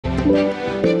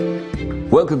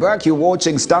Welcome back. You're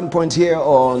watching Standpoint here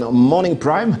on Morning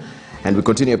Prime, and we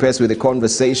continue pace with the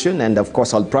conversation. And of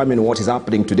course, I'll prime in what is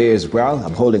happening today as well.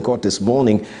 I'm holding court this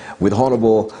morning with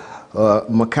Honorable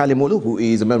Makali Mulu, who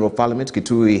is a member of Parliament,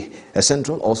 Kitui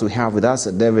Central. Also, we have with us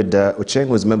David Ocheng,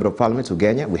 who is a member of Parliament,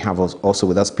 Ugenya. We have also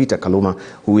with us Peter Kaluma,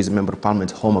 who is a member of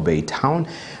Parliament, Homa Bay Town.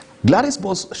 Gladys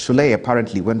Boss Shule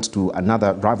apparently went to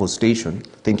another rival station,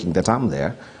 thinking that I'm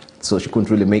there. So she couldn't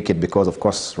really make it because, of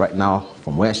course, right now,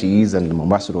 from where she is and the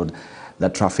Mombasa Road,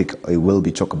 that traffic will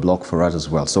be chock-a-block for us as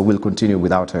well. So we'll continue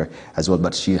without her as well,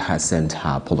 but she has sent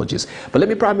her apologies. But let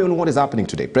me prime you on what is happening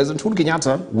today. President Uhuru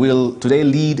Kenyatta will today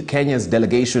lead Kenya's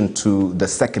delegation to the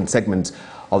second segment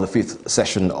of the 5th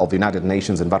session of the United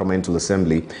Nations Environmental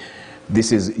Assembly.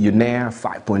 This is UNEA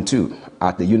 5.2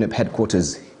 at the UNEP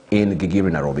headquarters in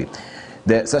Gigiri, Nairobi.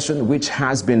 The session, which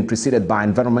has been preceded by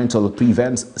environmental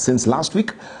pre-events since last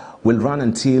week, will run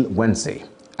until Wednesday.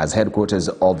 As headquarters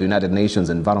of the United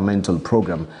Nations Environmental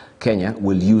Programme, Kenya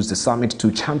will use the summit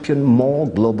to champion more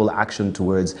global action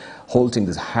towards halting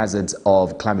the hazards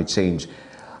of climate change.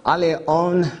 Earlier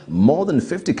on, more than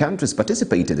 50 countries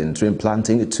participated in tree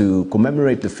planting to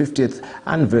commemorate the 50th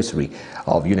anniversary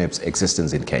of UNEP's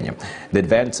existence in Kenya. The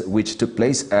event, which took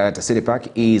place at City Park,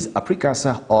 is a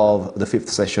precursor of the 5th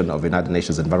session of the United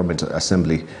Nations Environmental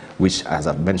Assembly, which, as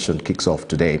I've mentioned, kicks off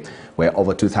today, where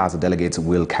over 2,000 delegates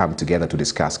will come together to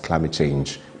discuss climate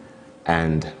change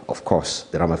and, of course,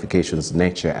 the ramifications,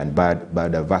 nature and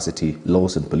biodiversity,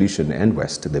 laws and pollution and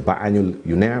West. The biannual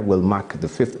UNEA will mark the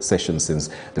 5th session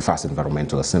since the first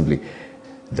Environmental Assembly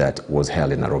that was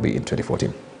held in Nairobi in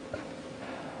 2014.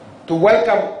 To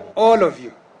welcome all of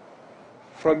you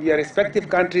from your respective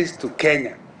countries to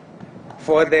Kenya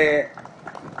for the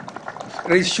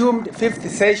resumed 5th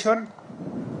session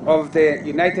of the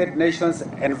United Nations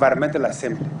Environmental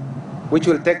Assembly, which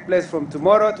will take place from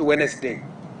tomorrow to Wednesday.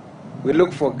 We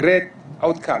look for great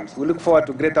outcomes. We look forward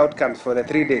to great outcomes for the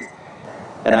 3 days.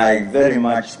 And I very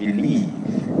much believe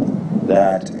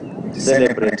that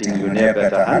celebrating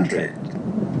UNEP 100,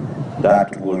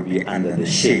 that will be under the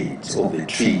shades of the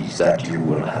trees that you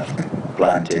will have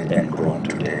planted and grown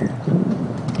today.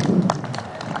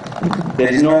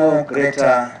 There is no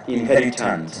greater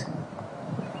inheritance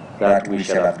that we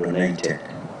shall have donated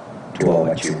to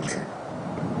our children.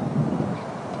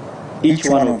 Each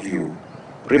one of you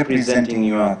representing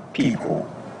your people,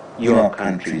 your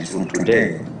countries, will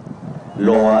today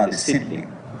lower the seedling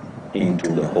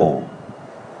into the hole,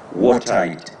 water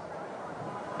it,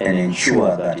 and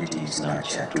ensure that it is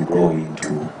nurtured to grow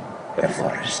into a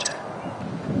forest.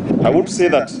 I would say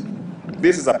that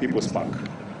this is a people's park.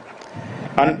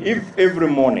 And if every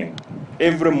morning,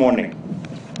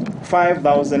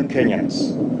 5,000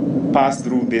 Kenyans pass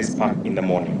through this park in the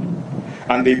morning,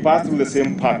 and they pass through the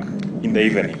same park in the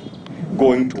evening,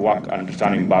 going to work and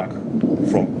returning back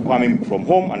coming from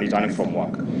home and returning from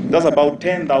work. That's about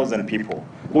 10,000 people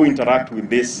who interact with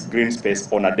this green space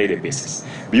on a daily basis.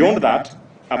 Beyond that,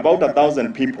 about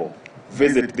 1,000 people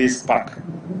visit this park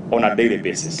on a daily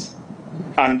basis.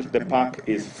 And the park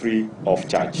is free of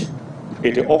charge.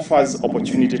 It offers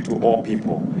opportunity to all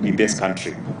people in this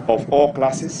country, of all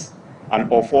classes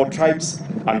and of all tribes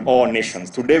and all nations.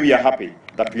 Today we are happy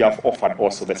that we have offered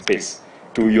also the space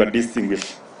to your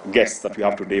distinguished guests that we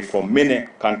have today from many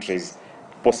countries,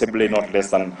 possibly not less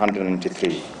than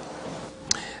 193.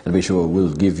 And be sure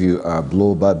we'll give you a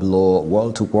blow-by-blow,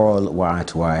 wall-to-wall,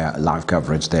 wire-to-wire live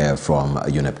coverage there from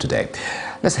UNEP today.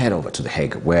 Let's head over to The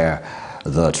Hague, where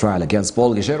the trial against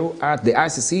Paul Gicheru at the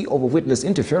ICC over witness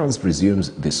interference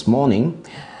resumes this morning.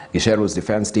 Gicheru's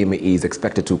defense team is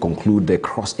expected to conclude the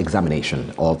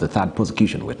cross-examination of the third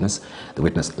prosecution witness. The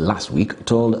witness last week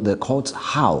told the courts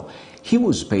how he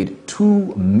was paid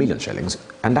 2 million shillings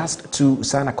and asked to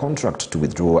sign a contract to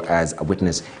withdraw as a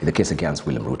witness in the case against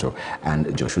William Ruto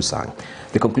and Joshua Sang.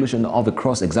 The conclusion of the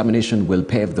cross-examination will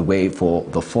pave the way for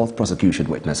the fourth prosecution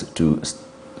witness to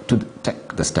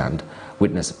take the stand,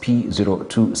 witness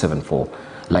P0274.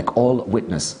 Like all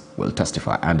witnesses will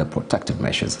testify under protective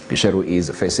measures. Gicheru is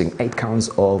facing 8 counts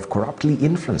of corruptly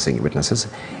influencing witnesses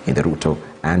in the Ruto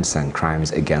and Sang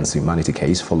crimes against humanity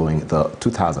case following the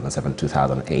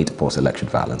 2007-2008 post-election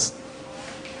violence.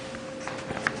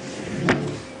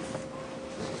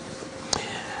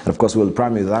 And of course, we'll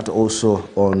prime you that also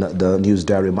on the news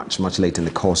diary much later in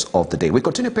the course of the day. We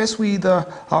continue pace with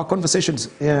our conversations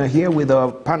here with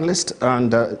our panelists.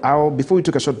 And before we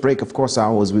took a short break, of course, I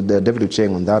was with David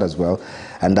Ocheng on that as well.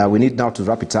 And we need now to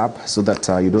wrap it up so that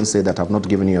you don't say that I've not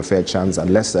given you a fair chance,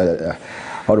 unless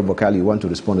Honorable Kali, you want to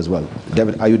respond as well.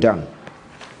 David, are you done?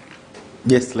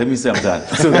 Yes, let me say I'm done.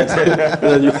 So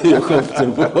that you're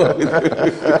comfortable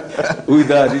with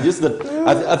that. It's just that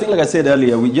I think, like I said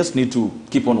earlier, we just need to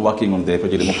keep on working on the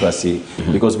project democracy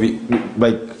because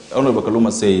like Honorable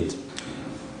Kaluma said,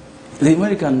 the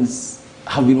Americans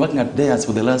have been working at theirs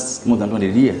for the last more than 20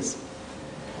 years.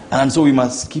 And so we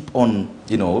must keep on,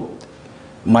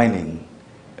 mining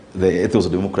the ethos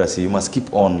of democracy. You must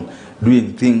keep on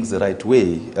doing things the right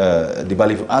way.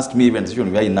 If you asked me, even the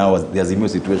situation we are in now, the Azimio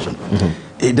situation,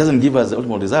 it doesn't give us the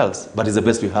ultimate results, but it's the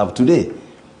best we have today.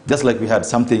 Just like we had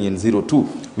something in 02.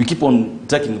 We keep on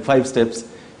taking 5 steps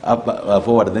up,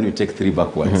 forward, and then we take 3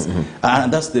 backwards.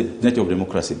 And that's the nature of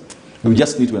democracy. We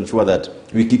just need to ensure that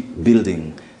we keep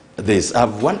building this. I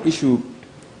have one issue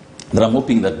that I'm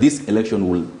hoping that this election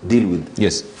will deal with.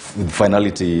 Yes. With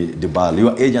finality, Debal.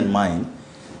 Your age and mine,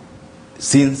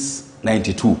 since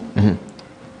 92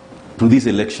 to this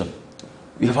election,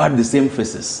 we've had the same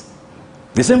faces.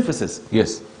 The same faces.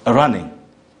 Yes. Running.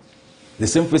 The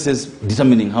same faces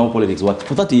determining how politics works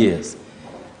for 30 years.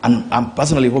 And I'm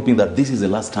personally hoping that this is the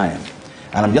last time.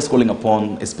 And I'm just calling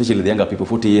upon, especially the younger people,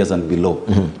 40 years and below,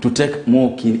 to take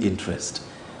more keen interest,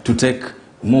 to take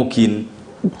more keen,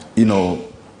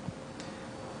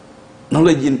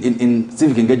 knowledge in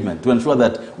civic engagement, to ensure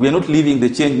that we are not leaving the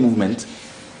change movement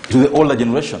to the older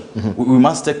generation. We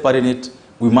must take part in it.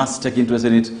 We must take interest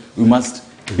in it. We must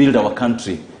build our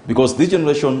country. Because this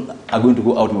generation are going to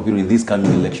go out in these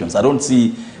coming elections. I don't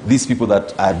see these people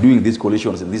that are doing these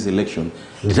coalitions in this election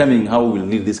determining how we will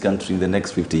lead this country in the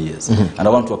next 50 years. And I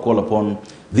want to call upon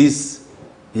these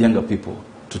younger people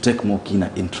to take more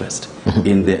keener interest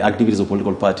in the activities of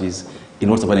political parties, in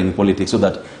what's happening in politics, so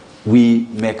that we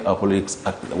make our politics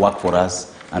work for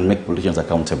us and make politicians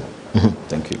accountable.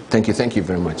 Thank you. Thank you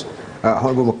very much.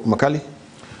 Honorable Makali?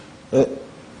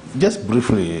 Just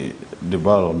briefly,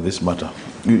 Debal, on this matter.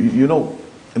 You know,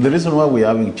 the reason why we're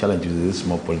having challenges with these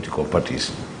small political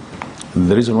parties,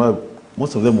 the reason why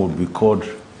most of them would be called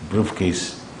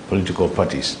briefcase political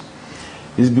parties,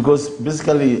 is because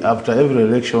basically after every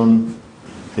election,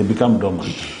 they become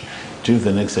dormant till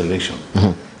the next election.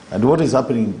 And what is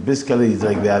happening basically is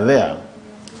like they are there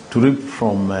to reap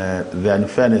from the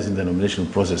unfairness in the nomination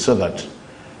process, so that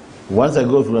once I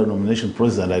go through the nomination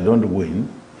process and I don't win,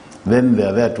 then they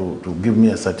are there to give me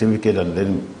a certificate and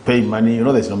then pay money. You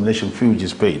know, there's nomination fee which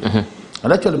is paid.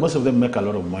 And actually most of them make a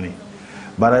lot of money.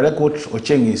 But I like what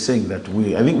Ocheng is saying, that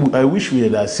I wish we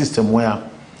had a system where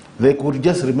they could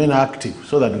just remain active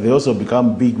so that they also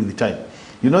become big with time.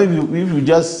 You know, if you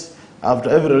just,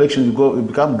 after every election you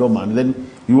become dormant,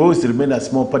 then you always remain a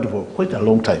small party for quite a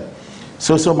long time.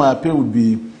 So my appeal would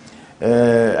be,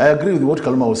 I agree with what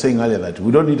Kaluma was saying earlier, that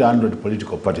we don't need 100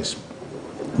 political parties.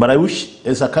 But I wish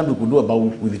as a country we could do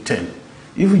about with 10.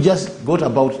 If we just got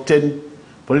about 10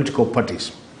 political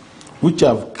parties which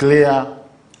have clear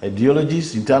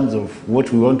ideologies in terms of what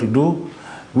we want to do,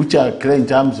 which are clear in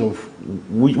terms of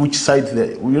which side,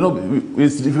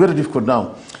 it's very difficult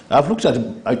now. I've looked at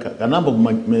a number of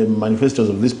manifestos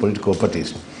of these political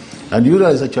parties, and you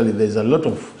realize actually there's a lot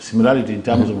of similarity in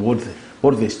terms of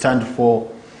what they stand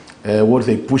for, what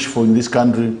they push for in this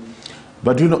country.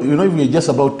 But if you're just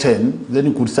about 10, then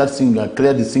you could start seeing a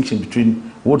clear distinction between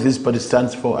what this party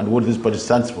stands for and what this party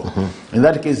stands for. In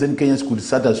that case, then Kenyans could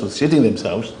start associating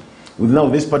themselves with now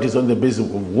these parties on the basis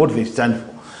of what they stand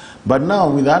for. But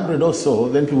now with 100 or so,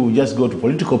 then people will just go to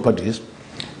political parties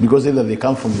because either they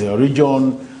come from their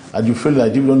region and you feel that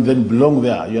if you don't then belong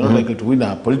there, you're not likely to win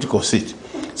a political seat.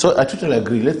 So I totally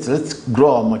agree. Let's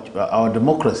grow our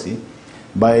democracy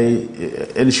by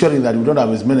ensuring that we don't have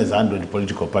as many as 100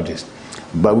 political parties.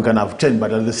 But we can have 10.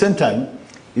 But at the same time,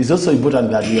 it's also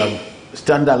important that we have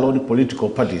standalone political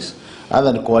parties,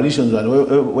 other than coalitions,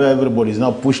 and where everybody is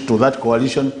now pushed to that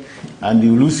coalition, and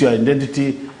you lose your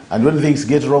identity. And when things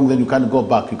get wrong, then you can't go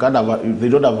back. You can't have. They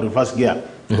don't have reverse gear,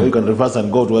 so you can reverse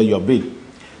and go to where you have been.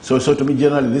 So to me,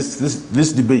 generally,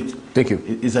 this debate, thank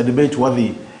you, is a debate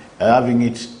worthy having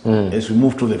it as we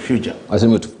move to the future. As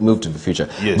we move to the future.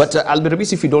 Yes. But I'll be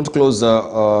remiss if you don't close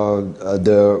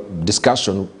the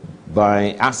discussion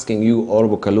by asking you,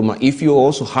 Honorable Kaluma, if you're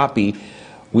also happy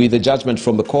with the judgment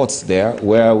from the courts there,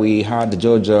 where we had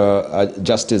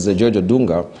Justice Raila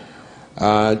Odinga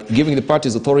giving the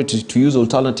parties authority to use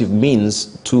alternative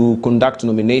means to conduct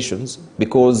nominations,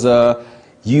 because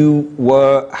you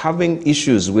were having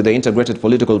issues with the integrated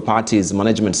political parties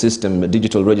management system,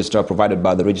 digital register provided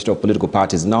by the Register of Political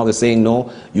Parties. Now they're saying, no,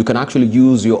 you can actually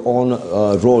use your own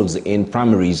roles in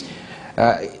primaries.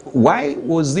 Why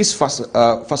was this first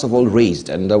of all raised,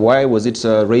 and why was it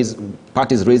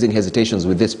parties raising hesitations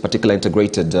with this particular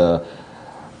integrated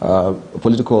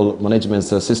political management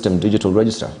system, digital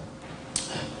register?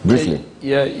 Briefly.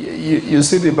 Yeah, you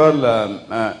see,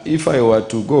 Dibal, if I were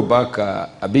to go back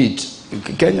a bit,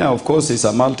 Kenya, of course, is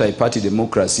a multi-party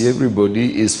democracy.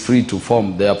 Everybody is free to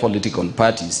form their political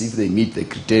parties if they meet the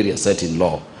criteria set in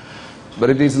law. But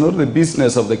it is not the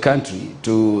business of the country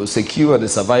to secure the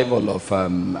survival of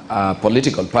a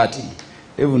political party,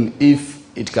 even if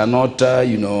it cannot,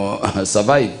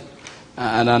 survive.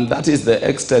 And that is the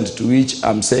extent to which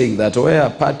I'm saying that where a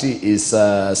party is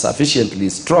sufficiently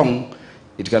strong,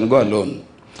 it can go alone.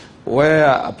 Where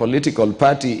a political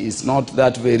party is not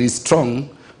that very strong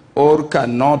or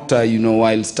cannot,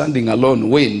 while standing alone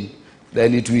win,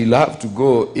 then it will have to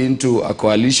go into a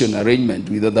coalition arrangement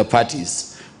with other parties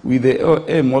with the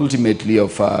aim ultimately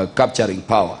of capturing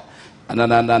power. And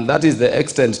that is the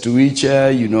extent to which,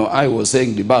 I was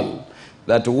saying, Dibal,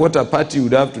 that what a party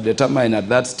would have to determine at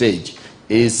that stage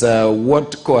is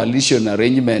what coalition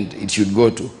arrangement it should go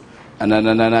to.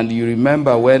 And you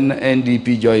remember when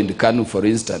NDP joined KANU, for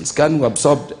instance, KANU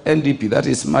absorbed NDP, that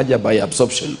is merger by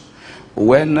absorption.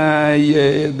 When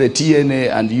the TNA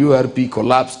and URP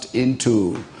collapsed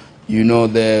into,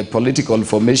 the political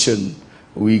formation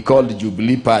we called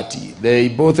Jubilee Party, they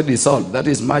both dissolved, that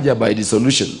is merger by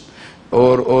dissolution.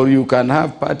 Or you can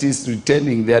have parties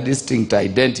retaining their distinct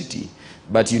identity,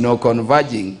 but,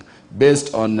 converging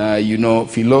based on,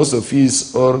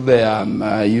 philosophies or their,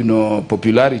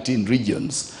 popularity in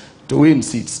regions to win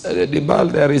seats.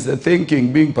 There is a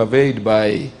thinking being pervaded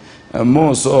by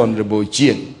more so Honorable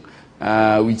Chieng,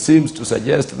 which seems to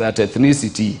suggest that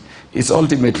ethnicity is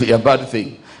ultimately a bad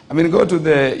thing. I mean, go to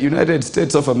the United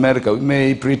States of America. We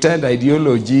may pretend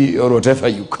ideology or whatever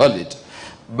you call it,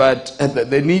 but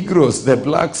the Negroes, the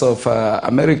blacks of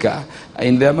America,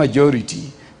 in their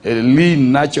majority,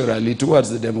 lean naturally towards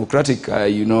the Democratic,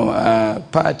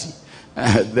 party.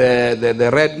 The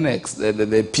rednecks,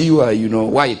 the pure,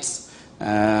 whites,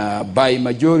 by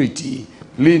majority,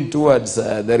 lean towards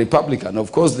the Republican.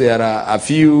 Of course, there are a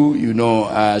few,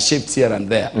 shifts here and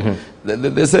there.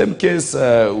 Mm-hmm. The same case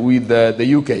with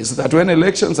the UK. So that when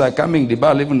elections are coming,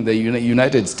 Dibal, even in the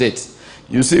United States,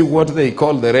 you see what they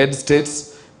call the red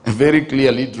states, very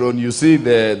clearly drawn. You see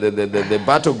the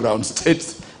battleground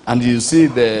states, and you see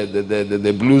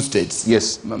the blue states.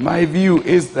 Yes. My view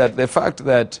is that the fact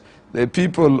that the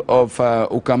people of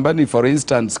Ukambani, for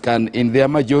instance, can in their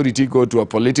majority go to a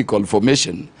political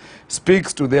formation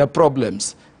speaks to their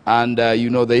problems and,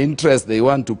 the interest they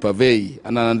want to purvey,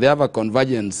 and they have a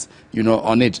convergence,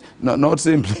 on it. Not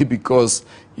simply because,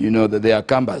 that they are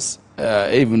canvas.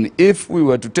 Even if we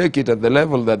were to take it at the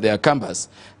level that they are canvas,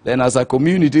 then as a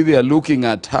community they are looking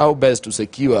at how best to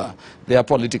secure their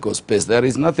political space. There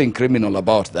is nothing criminal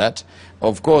about that.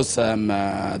 Of course,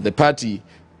 the party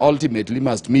ultimately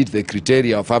must meet the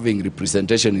criteria of having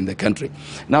representation in the country.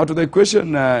 Now, to the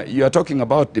question you are talking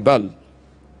about, Dibal,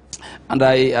 and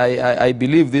I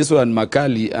believe this one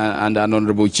Makali and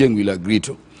Honorable Chieng will agree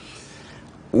to.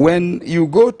 When you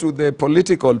go to the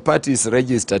political parties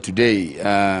register today,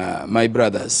 my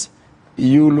brothers,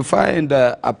 you'll find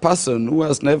a person who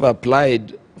has never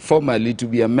applied formally to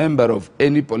be a member of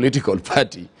any political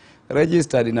party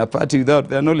registered in a party without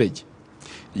their knowledge.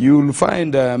 You'll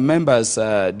find members,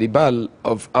 Dibal,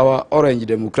 of our Orange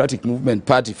Democratic Movement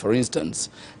Party, for instance,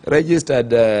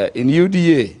 registered in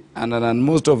UDA, and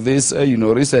most of these,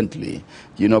 recently,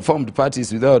 formed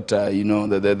parties without,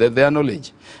 their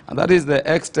knowledge. And that is the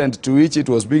extent to which it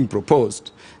was being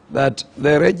proposed that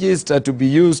the register to be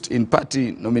used in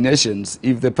party nominations,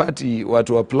 if the party were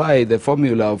to apply the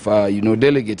formula of,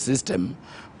 delegate system,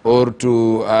 or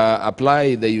to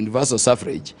apply the universal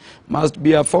suffrage, must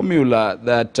be a formula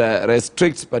that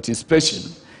restricts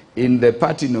participation in the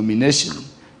party nomination,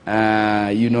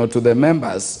 to the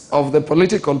members of the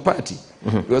political party.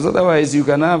 Mm-hmm. Because otherwise you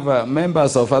can have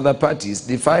members of other parties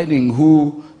defining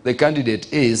who the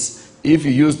candidate is if you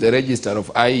use the register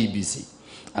of IEBC.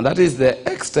 And that is the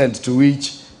extent to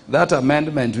which that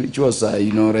amendment, which was,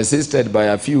 resisted by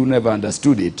a few who never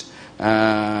understood it,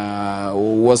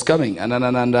 was coming.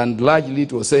 And largely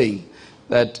it was saying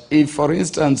that if, for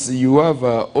instance, you have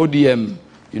ODM,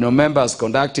 members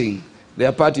conducting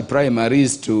their party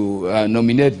primaries to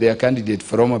nominate their candidate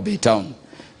from a Bay Town,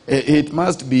 it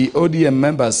must be ODM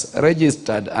members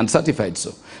registered and certified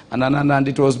so. And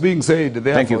it was being said,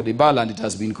 therefore, Dibal, and it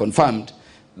has been confirmed,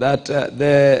 that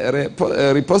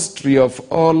the repository of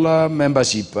all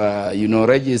membership,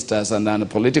 registers and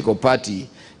political party,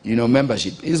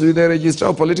 membership is with the register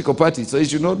of political parties. So it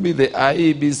should not be the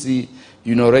IEBC,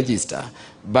 register,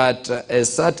 but a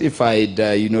certified,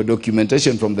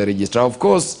 documentation from the registrar. Of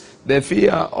course, the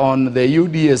fear on the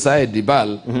UDA side,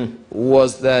 Dibal,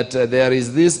 was that there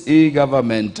is this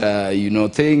e-government,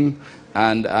 thing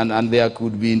and there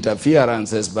could be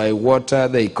interferences by what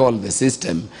they call the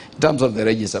system in terms of the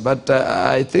register. But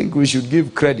I think we should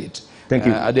give credit,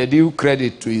 the due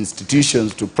credit to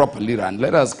institutions to properly run.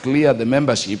 Let us clear the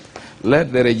membership.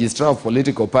 Let the registrar of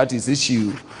political parties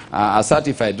issue a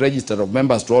certified register of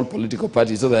members to all political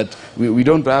parties so that we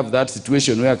don't have that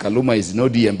situation where Kaluma is in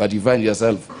ODM but you find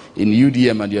yourself in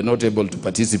UDM and you're not able to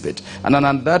participate.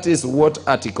 And that is what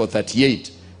Article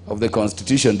 38 of the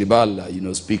Constitution,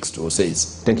 Dibal, speaks to or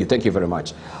says. Thank you very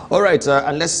much. All right,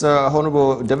 unless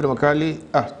Honorable David Makali,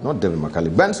 not David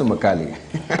Makali, Benson Makali,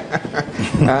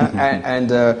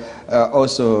 and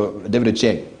also David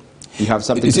Cheng. You have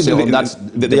something to say on that?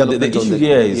 The issue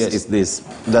here is this,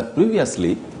 that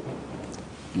previously,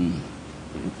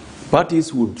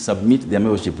 parties would submit their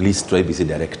membership list to IBC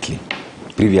directly.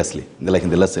 Previously, like in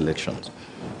the last elections.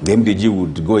 The MDG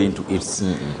would go into its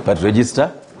party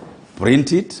register,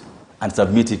 print it, and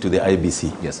submit it to the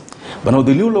IBC. Yes. But now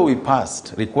the new law we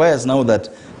passed requires now that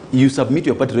you submit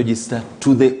your party register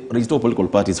to the register of political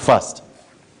parties first.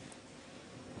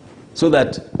 So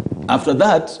that after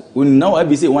that, when now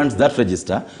IBC wants that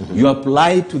register, you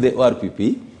apply to the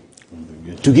ORPP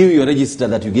to give you a register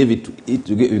that you gave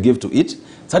to it,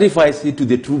 certifies it to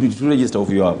the true register of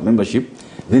your membership,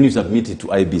 then you submit it to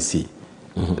IBC.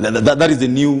 That is the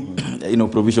new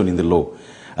provision in the law.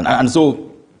 And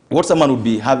so what someone would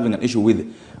be having an issue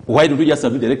with, why don't we just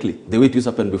submit directly the way it used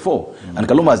to happen before? And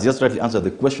Kaluma has just rightly answered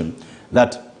the question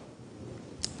that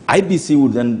IBC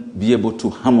would then be able to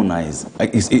harmonize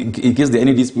in case there are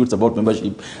any disputes about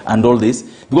membership and all this,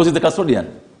 because it's the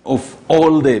custodian of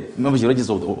all the membership registers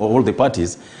of all the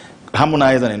parties,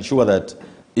 harmonize and ensure that,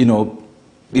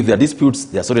 if there are disputes,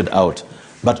 they are sorted out.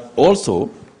 But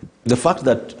also, the fact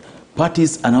that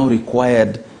parties are now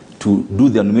required to do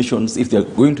their nominations if they are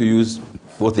going to use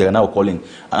what they are now calling.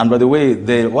 And by the way,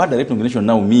 the word direct nomination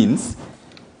now means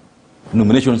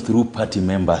nominations through party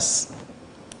members.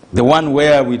 The one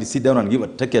where we sit down and give a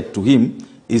ticket to him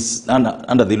is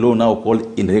under the law now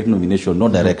called indirect nomination,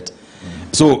 not direct.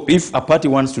 So if a party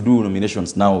wants to do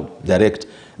nominations now direct,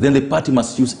 then the party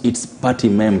must use its party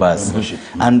members.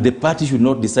 And the party should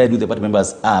not decide who the party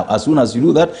members are. As soon as you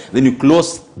do that, then you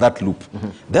close that loop.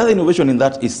 The other innovation in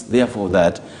that is therefore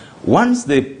that once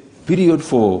the period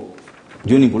for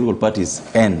joining political parties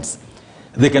ends,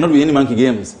 there cannot be any monkey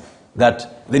games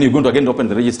that then you're going to again open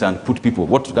the register and put people.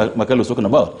 What Makali was talking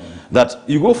about, that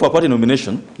you go for a party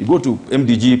nomination, you go to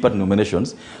MDG party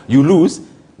nominations, you lose,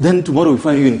 then tomorrow we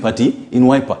find you in party, in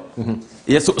Wiper.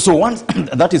 Yes, so once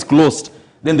that is closed,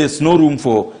 then there's no room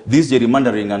for this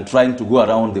gerrymandering and trying to go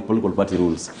around the political party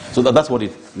rules. So that's what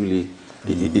it really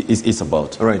is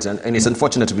about. All right, and it's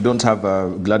unfortunate we don't have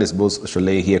Gladys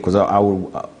Bose-Sholay here, because I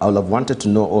would have wanted to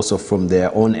know also from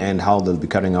their own end how they'll be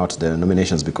carrying out the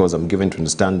nominations, because I'm given to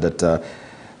understand that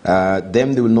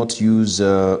they will not use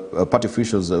party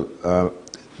officials.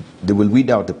 They will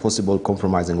weed out the possible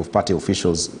compromising of party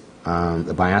officials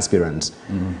by aspirants,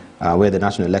 where the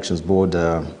National Elections Board,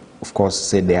 of course,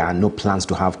 said there are no plans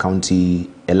to have county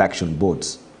election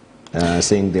boards,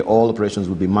 saying that all operations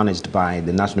will be managed by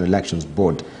the National Elections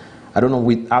Board. I don't know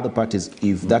with other parties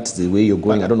if that's the way you're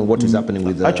going. I don't know what is happening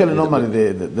with actually,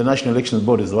 normally the National Elections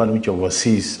Board is the one which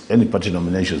oversees any party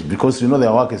nominations, because their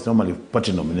work is normally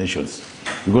party nominations.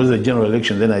 Because the general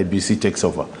election, then IBC takes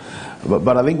over.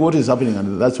 But I think what is happening,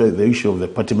 and that's why the issue of the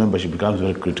party membership becomes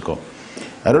very critical.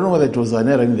 I don't know whether it was an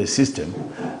error in the system,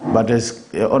 but as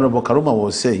Honorable Karuma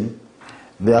was saying,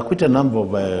 there are quite a number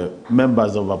of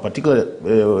members of a particular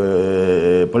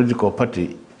political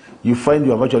party. You find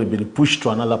you have actually been pushed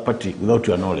to another party without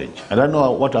your knowledge. I don't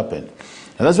know what happened.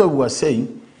 And that's why we were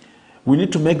saying we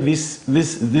need to make this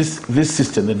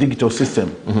system, the digital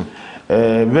system,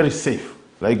 very safe.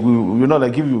 Like,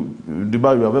 like if you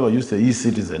have ever used the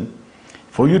e-citizen,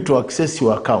 for you to access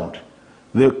your account,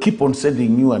 they keep on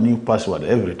sending you a new password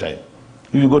every time.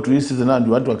 If you go to e-citizen and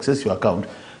you want to access your account,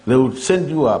 they will send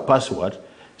you a password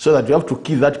so that you have to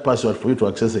key that password for you to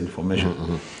access the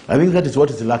information. I think that is what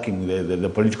is lacking the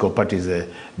political parties'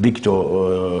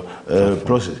 digital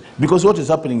process. Because what is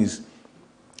happening is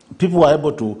people are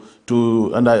able to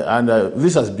and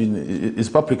this is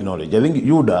public knowledge. I think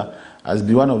UDA has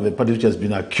been one of the parties which has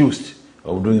been accused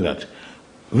of doing that.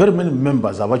 Very many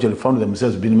members have actually found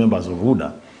themselves being members of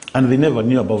UDA, and they never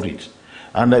knew about it.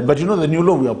 And but the new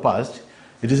law we have passed,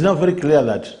 it is now very clear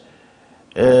that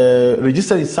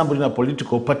registering somebody in a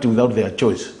political party without their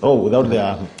choice or without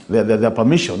their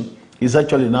permission is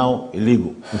actually now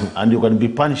illegal, and you can be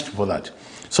punished for that.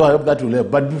 So I hope that will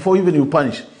help. But before even you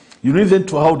punish, you need then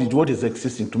to audit what is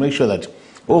existing to make sure that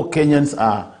all Kenyans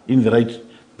are in the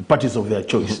right parties of their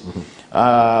choice.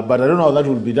 But I don't know how that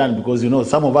will be done, because, you know,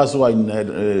 some of us who are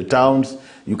in towns,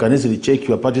 you can easily check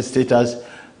your party status.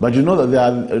 But you know that they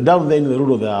are down there in the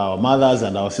road of our mothers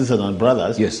and our sisters and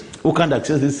brothers, yes, who can't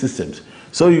access these systems.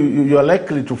 So you are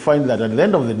likely to find that at the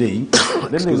end of the day,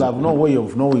 then they will have no way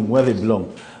of knowing where they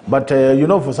belong. But you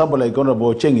know, for somebody like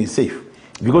Honorable Cheng is safe,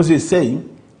 because he's saying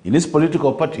in his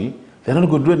political party, they're not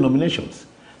going to do nominations.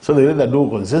 So they either do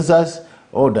consensus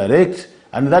or direct,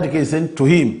 and in that case, then to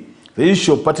him, the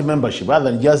issue of party membership,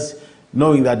 rather than just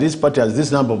knowing that this party has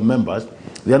this number of members,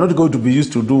 they are not going to be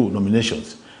used to do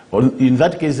nominations. In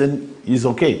that case, then is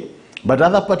okay. But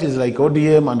other parties like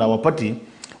ODM and our party,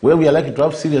 where we are likely to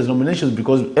have serious nominations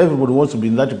because everybody wants to be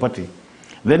in that party,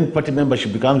 then party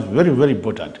membership becomes very, very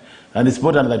important. And it's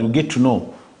important that we get to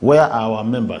know where are our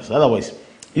members. Otherwise,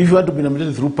 if you want to be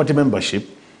nominated through party membership,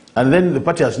 and then the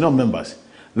party has no members,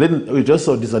 then it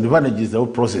also disadvantages the whole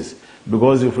process.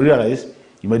 Because if you realize,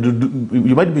 you might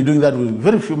be doing that with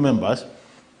very few members,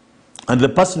 and the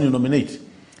person you nominate,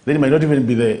 then it might not even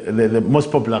be the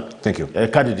most popular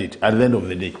candidate at the end of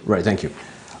the day. Right, thank you.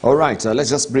 All right, let's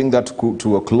just bring that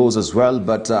to a close as well.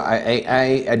 But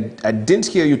I didn't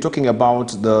hear you talking about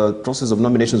the process of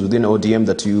nominations within ODM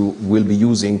that you will be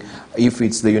using, if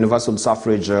it's the universal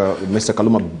suffrage, Mr.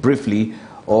 Kaluma, briefly,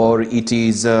 or it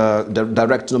is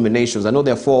direct nominations. I know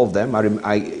there are 4 of them.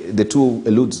 The 2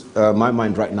 elude my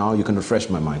mind right now. You can refresh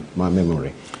my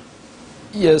memory.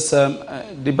 Yes,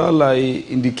 Dibala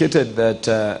indicated that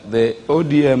the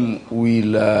ODM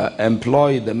will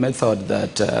employ the method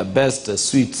that best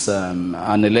suits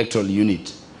an electoral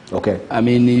unit. Okay. I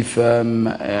mean, if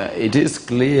it is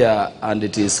clear and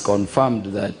it is confirmed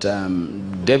that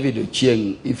David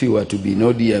Ochieng, if he were to be in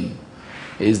ODM,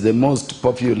 is the most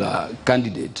popular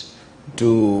candidate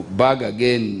to bag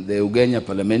again the Ugenya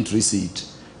parliamentary seat,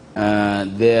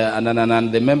 and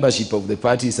the membership of the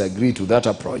parties agree to that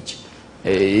approach,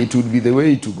 it would be the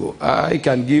way to go. I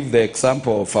can give the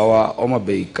example of our Homa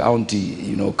Bay County,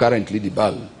 you know, currently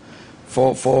Dibal.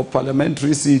 For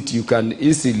parliamentary seat, you can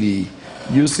easily,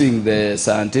 using the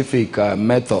scientific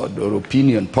method or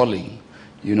opinion polling,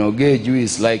 you know, Geju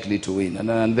is likely to win.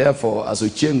 And therefore, as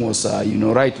Ochieng was, you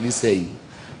know, rightly saying,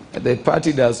 the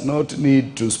party does not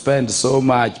need to spend so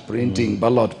much printing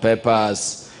ballot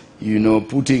papers, you know,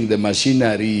 putting the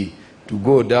machinery to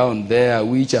go down there,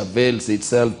 which avails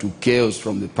itself to chaos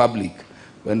from the public,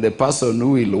 when the person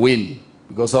who will win,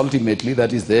 because ultimately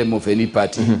that is the aim of any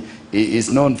party, is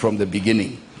known from the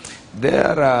beginning.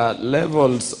 There are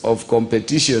levels of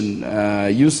competition,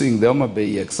 using the Homa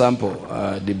Bay example,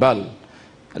 Dibal,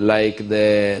 like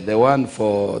the one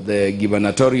for the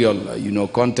gubernatorial, you know,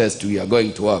 contest we are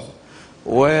going to have,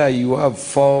 where you have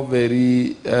 4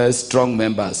 very strong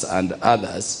members and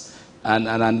others.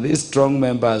 And these strong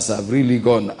members have really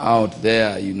gone out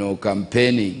there, you know,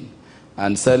 campaigning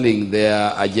and selling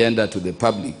their agenda to the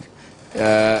public.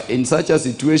 In such a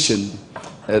situation,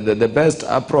 the best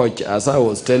approach, as I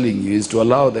was telling you, is to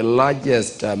allow the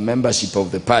largest membership of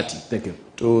the party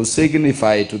to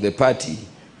signify to the party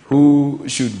who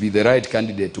should be the right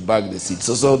candidate to bag the seat.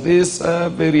 So these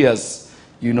various,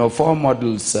 you know, 4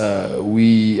 models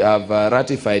we have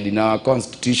ratified in our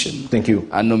constitution. Thank you.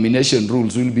 And nomination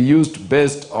rules will be used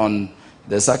based on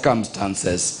the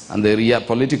circumstances and the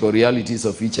political realities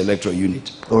of each electoral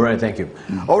unit. All right, thank you.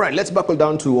 All right, let's buckle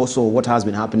down to also what has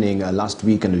been happening last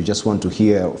week, and we just want to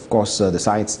hear, of course, the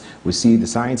sides. We see the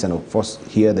sides and, of course,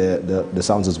 hear the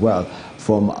sounds as well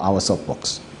from our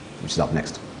soapbox, which is up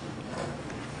next.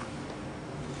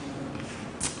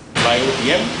 By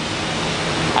ODM,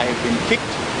 I have been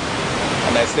picked,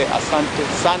 and I say asante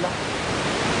sana,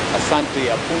 asante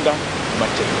ya punda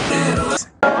machete.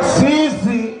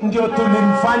 Sisi ndio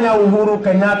tulimfanya Uhuru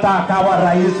Kenyatta akawa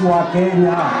rais wa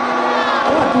Kenya.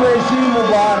 Watu heshimu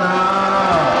bwana.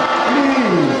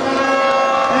 Please.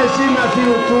 Heshima si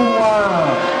utumwa.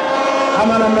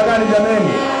 Ama namna gani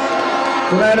jameni?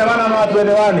 Tunaelewana na watu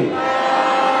elewani?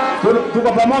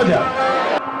 Tuko pamoja?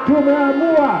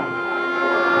 Tumeamua.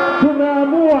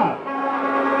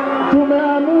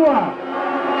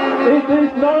 It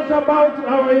is not about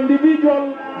our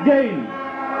individual gain.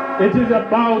 It is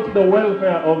about the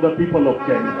welfare of the people of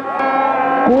Kenya.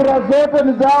 Kura zote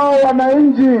ni zao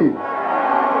wananchi,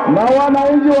 na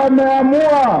wananchi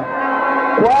wameamua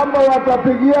kwamba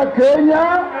watapigia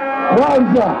Kenya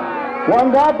kwanza.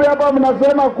 Wangapi hapa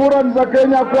mnasema kura ni za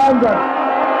Kenya kwanza?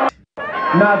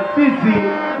 Na sisi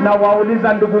na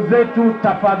wauliza ndugu zetu,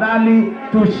 tafadhali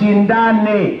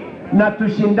tushindane, na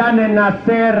tushindane na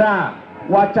sera.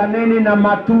 Wachaneni na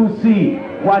matusi,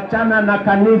 wachana na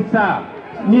kanisa.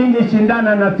 Nyinyi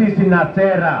shindana na sisi na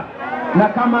sera. na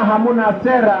kama hamuna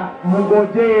sera,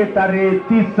 mngojee tarehe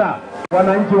 9,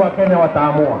 wananchi wa Kenya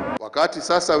wataamua. Wakati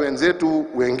sasa wenzetu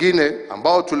wengine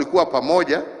ambao tulikuwa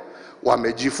pamoja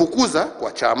wamejifukuza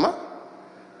kwa chama,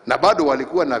 na bado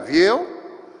walikuwa na vyeo,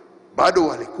 bado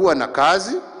walikuwa na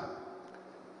kazi,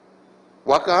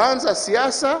 wakaanza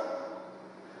siasa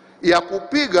ya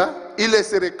kupiga ile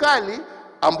serikali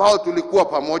ambao tulikuwa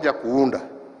pamoja kuunda.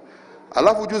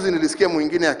 Alafu juzi nilisikia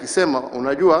mwingine akisema,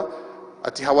 unajua,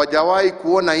 ati hawajawahi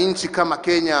kuona nchi kama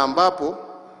Kenya ambapo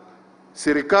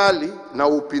serikali na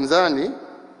upinzani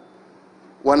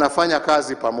wanafanya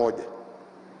kazi pamoja.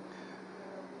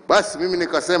 Basi mimi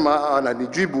nikasema,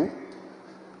 ananijibu,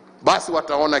 basi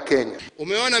wataona Kenya.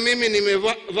 Umeona mimi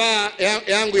nimevaa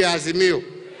yangu ya Azimio.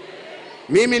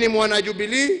 Mimi ni mwana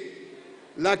Jubilee,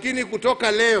 lakini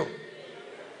kutoka leo,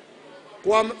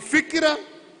 kwa fikra,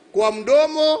 kwa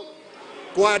mdomo,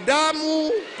 kwa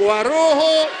damu, kwa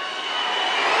roho,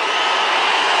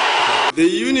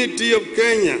 the unity of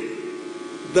Kenya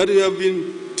that we have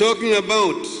been talking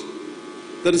about,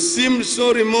 that seemed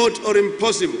so remote or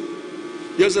impossible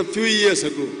just a few years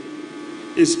ago,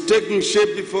 is taking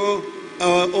shape before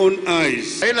our own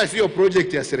eyes. Raila sio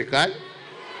project ya serikali.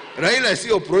 Raila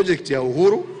sio project ya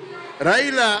Uhuru.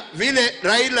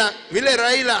 Vile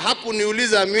Raila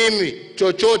hakuniuliza mimi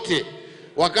chochote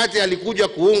wakati alikuja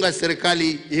kuunga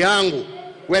serikali yangu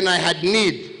when I had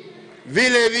need.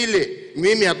 Vile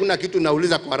mimi hakuna kitu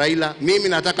nauliza kwa Raila. Mimi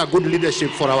nataka good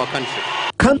leadership for our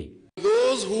country.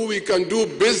 Those who we can do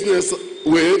business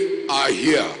with are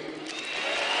here.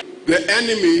 The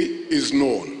enemy is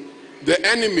known.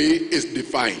 The enemy is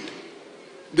defined.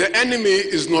 The enemy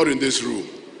is not in this room.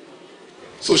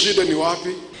 So shida ni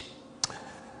wapi?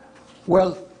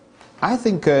 Well, I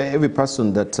think every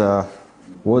person that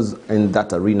was in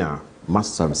that arena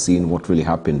must have seen what really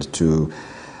happened to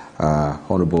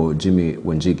Honorable Jimmy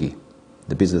Wanjigi,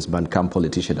 the businessman come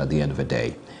politician at the end of the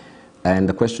day. And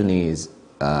the question is,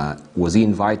 was he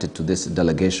invited to this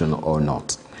delegation or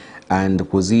not? And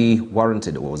was he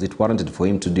warranted, or was it warranted for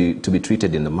him to be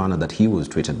treated in the manner that he was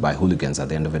treated by hooligans at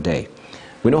the end of the day?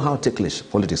 We know how ticklish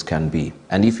politics can be.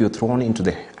 And if you're thrown into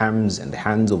the arms and the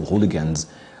hands of hooligans,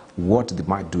 what they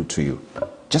might do to you,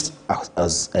 just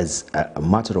as a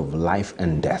matter of life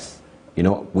and death. You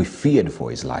know, we feared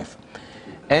for his life.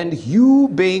 And you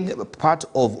being part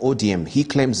of ODM, he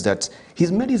claims that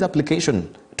he's made his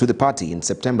application to the party in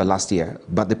September last year,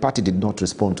 but the party did not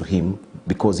respond to him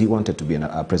because he wanted to be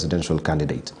a presidential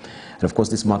candidate. And of course,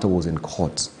 this matter was in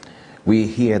court. We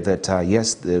hear that,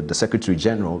 yes, the Secretary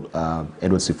General,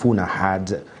 Edward Sifuna,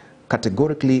 had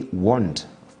categorically warned,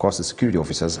 of course, the security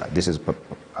officers, this is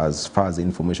as far as the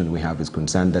information we have is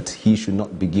concerned, that he should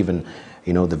not be given,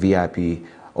 you know, the VIP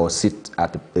or sit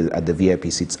at the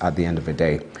VIP seats at the end of the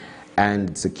day.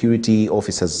 And security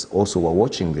officers also were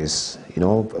watching this, you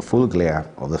know, full glare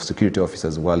of the security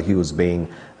officers while he was being,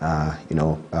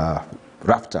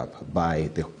 wrapped up by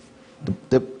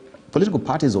the political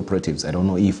parties operatives, I don't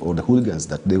know if, or the hooligans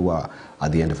that they were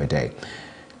at the end of the day.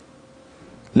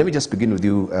 Let me just begin with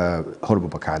you, Honorable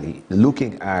Bakali.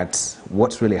 Looking at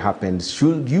what really happened,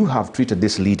 should you have treated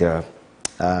this leader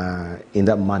in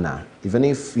that manner, even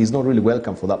if he's not really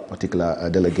welcome for that particular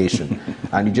delegation,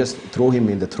 and you just throw him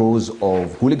in the throes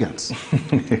of hooligans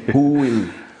who will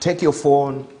take your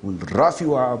phone, will rough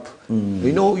you up.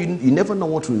 You know, you never know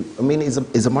what will, I mean,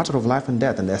 it's a matter of life and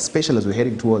death, and especially as we're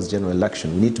heading towards general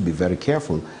election, we need to be very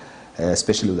careful,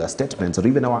 especially with our statements or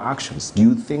even our actions. Do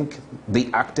you think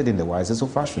they acted in the wisest of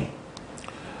fashion?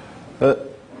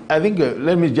 I think,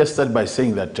 let me just start by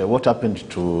saying that what happened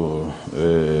to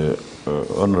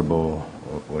Honorable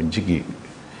Wanjigi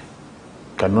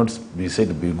cannot be said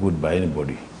to be good by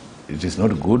anybody. It is not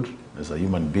good as a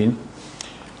human being.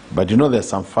 But you know, there's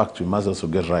some facts we must also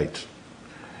get right.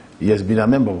 He has been a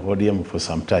member of ODM for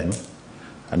some time,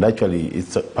 and actually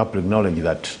it's a public knowledge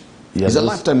that he's a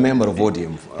lifetime member of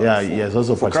ODM. He has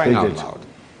also participated.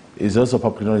 It's also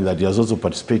public knowledge that he has also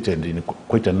participated in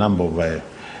quite a number of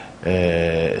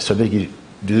strategic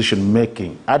decision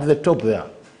making at the top there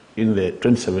in the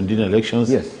 2017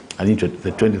 elections, yes, and into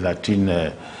the 2013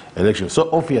 elections. So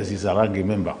obvious he's a ranking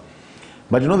member.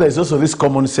 But you know, there's also this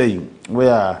common saying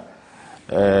where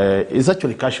it's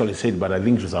actually casually said, but I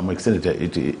think to some extent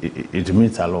it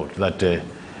means a lot, that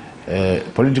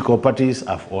political parties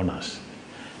have owners.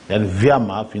 And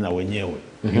vyama vina wenyewe.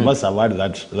 You must have heard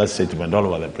that statement all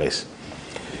over the place.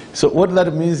 So what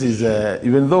that means is,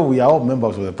 even though we are all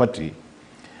members of the party,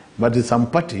 but in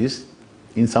some parties,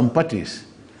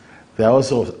 they are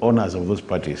also owners of those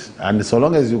parties. And so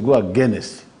long as you go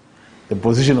against the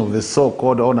position of the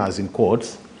so-called owners in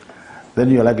courts, then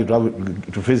you are likely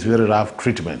to face very rough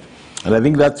treatment. And I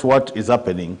think that's what is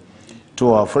happening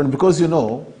to our friend, because, you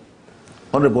know,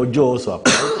 Honorable Joe also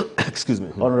applied. Excuse me.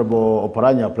 Honorable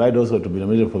Oparanya applied also to be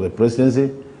nominated for the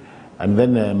presidency. And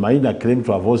then Maina claimed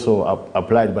to have also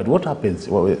applied. But what happens,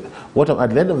 what at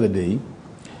the end of the day,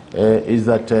 is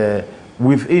that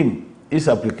with him, his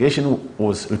application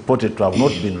was reported to have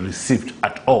not been received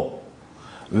at all.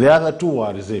 The other two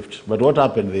were received. But what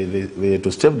happened, they had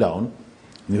to step down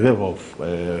in favor of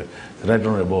Right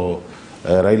Honorable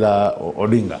Raila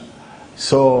Odinga.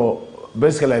 So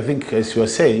basically, I think, as you were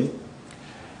saying,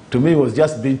 to me, it was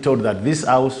just being told that this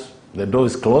house, the door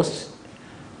is closed.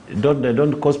 They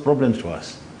don't cause problems to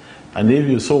us. And if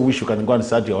you so wish, you can go and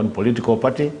start your own political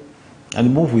party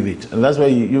and move with it. And that's why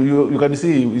you can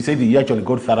see, you said he actually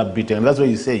got thorough beating. And that's why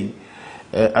you say,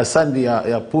 Asandi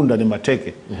Punda ni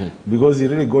Mateke, because he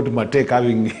really got Mateke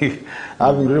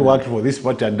having really worked for this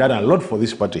party and done a lot for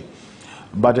this party.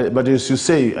 But as you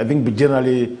say, I think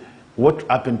generally what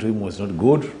happened to him was not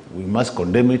good. We must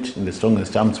condemn it in the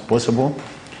strongest terms possible.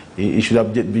 He should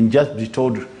have been just be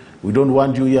told, we don't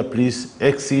want you here, please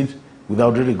exit,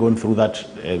 without really going through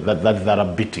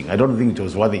that beating. I don't think it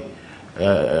was worthy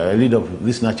a leader of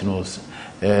this national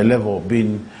level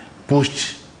being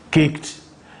pushed, kicked.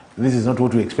 This is not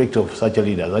what we expect of such a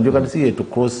leader. And you can see it to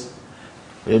cross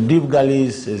deep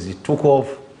gullies as he took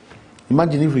off.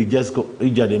 Imagine if he just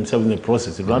injured himself in the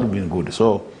process. It would not have been good.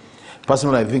 So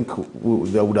personally, I think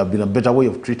there would have been a better way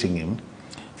of treating him.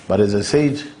 But as I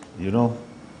said, you know,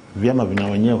 vyama vina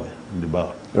wenyewe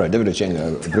ndibao. Right, David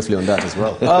Ocheng, briefly on that as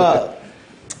well.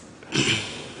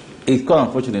 It's quite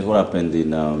unfortunate what happened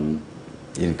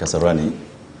in Kasarani.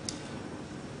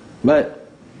 But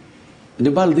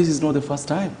Ndibal, this is not the first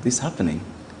time this is happening.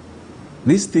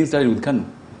 This thing started with KANU.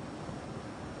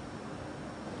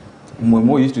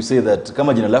 Mwemo used to say that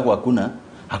kama jina lako hakuna,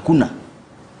 hakuna.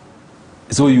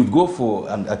 So you'd go for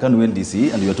a KANU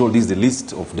NDC and you're told this is the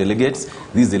list of delegates,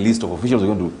 this is the list of officials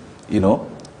you're going to, you know,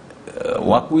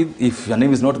 work with. If your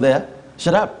name is not there,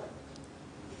 shut up.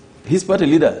 His party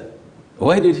leader,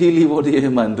 why did he leave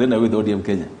ODM and run away with ODM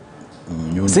Kenya?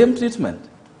 Same treatment.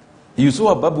 You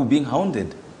saw a Babu being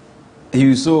hounded.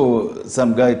 You saw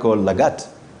some guy called Lagat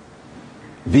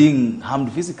being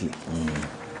harmed physically.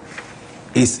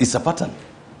 It's a pattern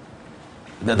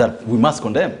that we must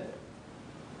condemn.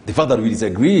 The fact that we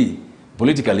disagree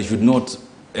politically should not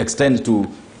extend to,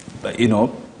 you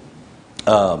know,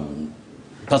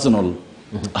 personal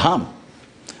harm.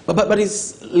 But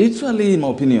it's literally, in my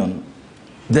opinion,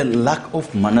 the lack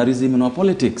of mannerism in our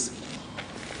politics.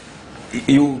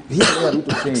 You hear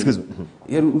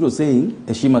Ruto saying,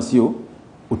 Heshima sio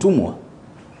utumwa.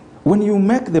 When you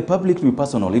make the public to be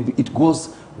personal, it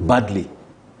goes badly.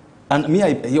 And me,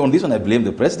 on this one, I blame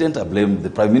the president, I blame the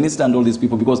prime minister and all these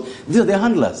people, because these are their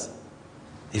handlers.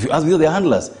 If you ask, these are their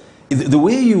handlers. The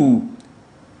way you...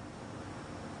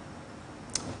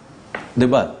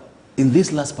 in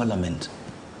this last parliament,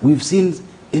 we've seen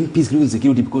MPs losing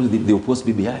security because they oppose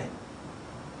BBI.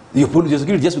 You oppose your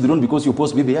security just withdrawn because you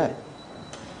oppose BBI.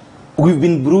 We've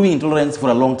been brewing intolerance for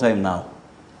a long time now.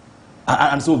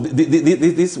 And so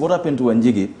this, what happened to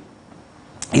Wanjigi,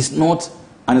 is not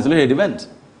an isolated event.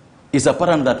 It's a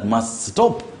pattern that must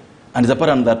stop. And it's a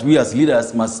pattern that we as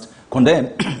leaders must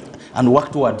condemn and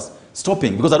work towards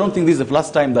stopping. Because I don't think this is the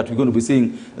last time that we're going to be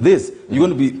seeing this. There are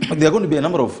going to be a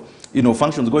number of, you know,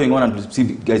 functions going on and see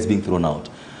guys being thrown out.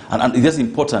 And it's just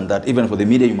important that even for the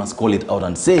media, you must call it out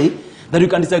and say that you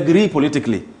can disagree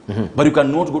politically, but you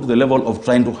cannot go to the level of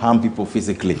trying to harm people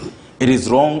physically. It is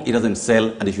wrong, it doesn't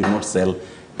sell, and it should not sell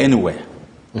anywhere.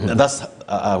 That's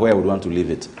where I would want to leave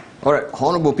it. All right,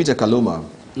 Honorable Peter Kaluma,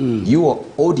 you are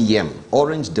ODM,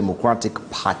 Orange Democratic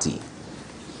Party.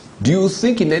 Do you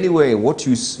think in any way what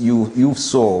you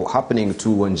saw happening to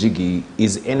Wanjigi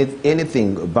is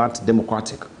anything but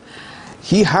democratic?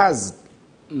 He has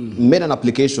made an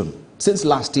application since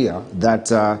last year that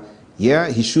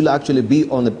he should actually be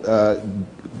on the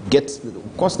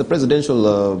of course, the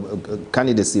presidential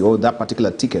candidacy or that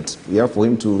particular ticket for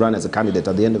him to run as a candidate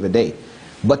at the end of the day.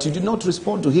 But you did not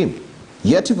respond to him.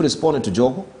 Yet you've responded to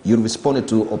Jogo, you responded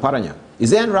to Oparanya. Is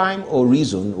there a rhyme or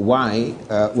reason why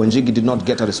Wanjigi did not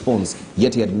get a response,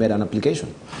 yet he had made an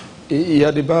application?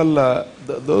 Yadibal,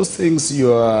 those things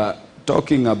you are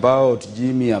talking about,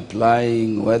 Jimmy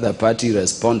applying, whether party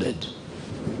responded,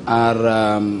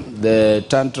 are the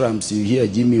tantrums you hear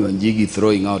Jimmy Wanjigi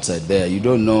throwing outside there. You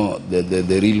don't know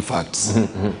the real facts.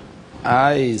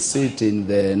 I sit in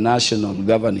the National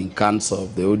Governing Council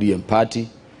of the ODM party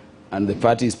and the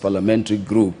party's parliamentary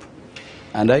group.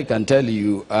 And I can tell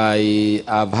you, I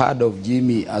have heard of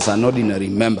Jimmy as an ordinary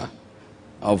member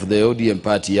of the ODM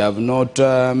party. I have not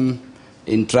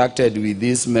interacted with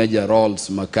these major roles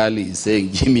Makali is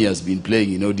saying Jimmy has been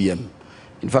playing in ODM.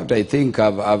 In fact, I think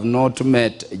I've not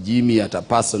met Jimmy at a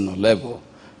personal level,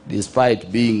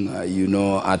 despite being,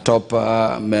 a top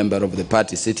member of the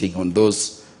party sitting on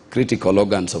those critical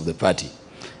organs of the party.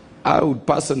 I would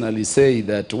personally say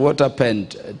that what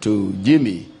happened to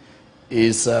Jimmy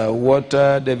is what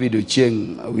David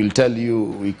Ochieng will tell you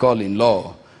we call in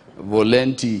law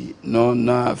volenti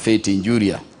non fait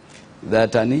injuria.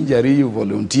 That an injury you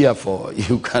volunteer for,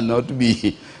 you cannot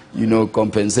be,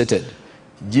 compensated.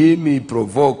 Jimmy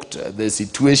provoked the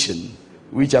situation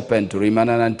which happened to him,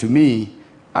 and to me,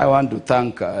 I want to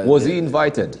thank... was he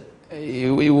invited? He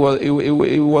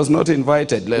was not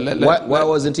invited. Why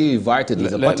wasn't he invited?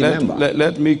 He's a party member.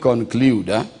 Let me conclude.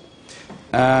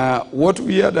 What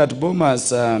we had at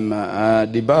Bomas,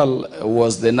 Dibal,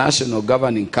 was the National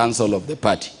Governing Council of the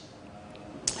party.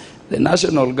 The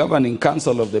National Governing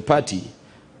Council of the party,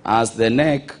 as the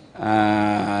NEC,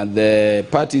 the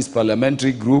party's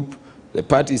parliamentary group, the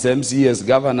party's MCS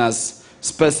governors,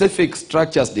 specific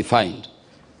structures defined.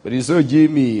 But you saw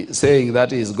Jimmy saying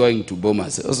that he's going to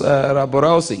Bomas. It was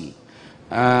rabble-rousing.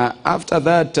 After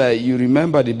that, you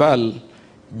remember Dibal,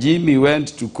 Jimmy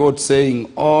went to court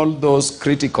saying all those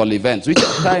critical events, which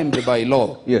are timed by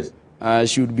law, yes,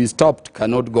 should be stopped,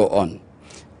 cannot go on.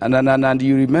 And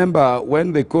you remember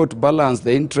when the court balanced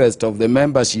the interest of the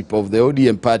membership of the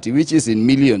ODM party, which is in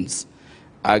millions,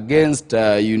 against,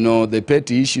 the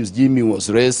petty issues Jimmy was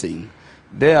raising,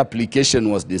 their application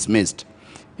was dismissed.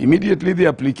 Immediately the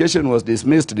application was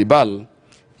dismissed, Dibal,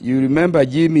 you remember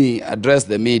Jimmy addressed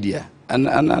the media. And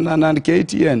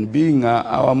KTN, being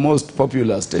our most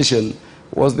popular station,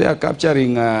 was there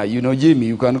capturing, Jimmy.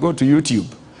 You can go to YouTube.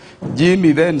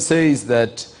 Jimmy then says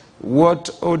that what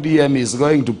ODM is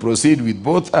going to proceed with,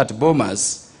 both at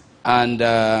Bomas and,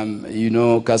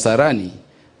 Kasarani,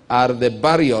 are the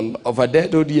burial of a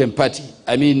dead ODM party.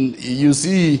 I mean, you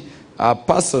see a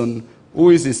person who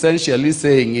is essentially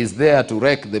saying is there to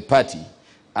wreck the party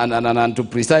and to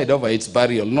preside over its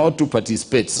burial, not to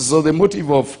participate. So the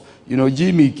motive of,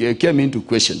 Jimmy came into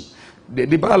question.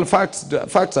 The Bal facts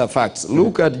are facts.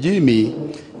 Look at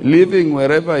Jimmy living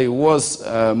wherever he was,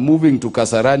 moving to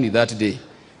Kasarani that day.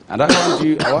 And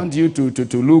I want you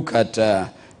to look at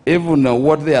even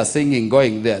what they are singing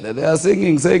going there. They are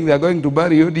singing, saying they are going to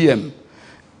bury ODM.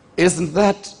 Isn't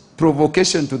that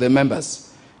provocation to the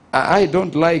members? I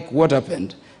don't like what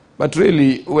happened. But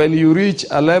really, when you reach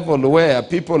a level where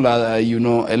people are,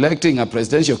 electing a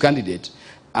presidential candidate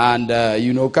and,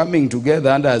 coming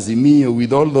together under Azimio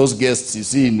with all those guests you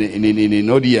see in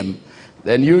ODM,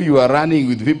 then you are running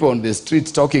with people on the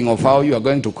streets talking of how you are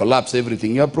going to collapse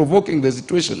everything. You are provoking the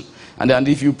situation. And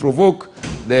if you provoke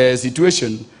the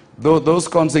situation, those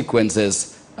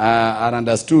consequences are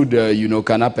understood,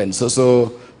 can happen.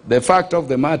 So the fact of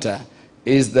the matter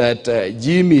is that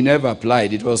Jimmy never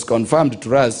applied. It was confirmed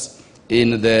to us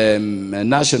in the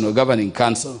National Governing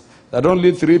Council that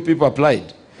only 3 people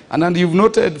applied. And you've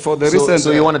noted for the recent...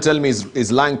 So you want to tell me he's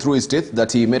lying through his teeth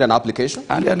that he made an application?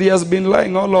 And he has been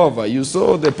lying all over. You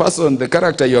saw the person, the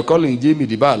character you're calling Jimmy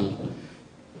Dibal,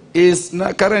 is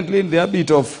currently in the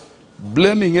habit of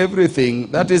blaming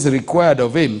everything that is required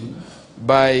of him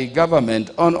by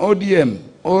government on ODM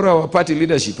or our party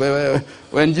leadership.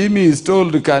 When Jimmy is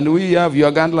told, can we have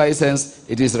your gun license,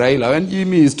 it is Raila. When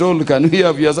Jimmy is told, can we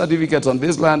have your certificates on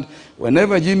this land,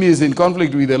 whenever Jimmy is in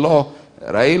conflict with the law,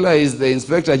 Raila is the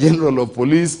Inspector General of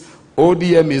Police,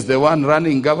 ODM is the one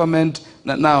running government.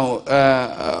 Now,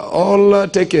 all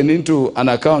taken into an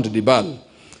account, Dibal,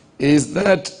 is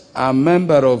that a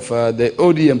member of the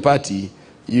ODM party,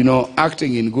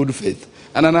 acting in good faith.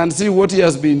 And see what he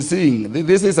has been seeing.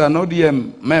 This is an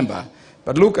ODM member.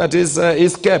 But look at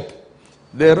his cap.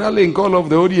 The rallying call of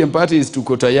the ODM party is to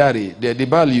Kotayari. The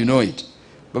Dibal, you know it.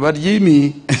 But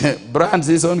Jimmy brands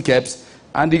his own caps,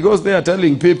 and he goes there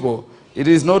telling people, it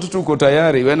is not to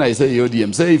Kotayari when I say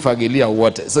ODM, say Fagilia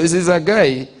water. So this is a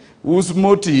guy whose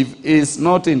motive is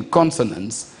not in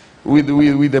consonance with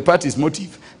the party's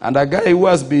motive. And a guy who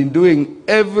has been doing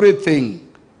everything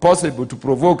possible to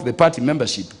provoke the party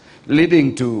membership,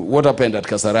 leading to what happened at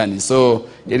Kasarani. So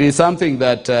it is something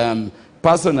that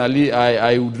personally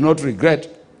I would not regret.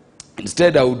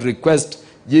 Instead, I would request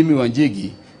Jimmy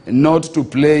Wanjigi not to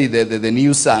play the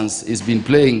nuisance he's been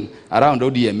playing around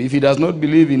ODM. If he does not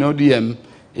believe in ODM,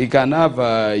 he can have,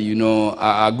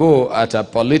 a go at a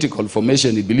political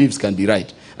formation he believes can be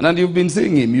right. And you've been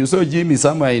seeing him. You saw Jimmy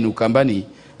somewhere in Ukambani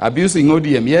abusing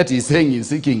ODM, yet he's saying he's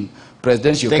seeking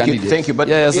presidential candidate. Thank you. But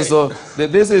so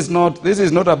this is not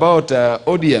about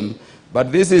ODM,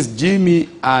 but this is Jimmy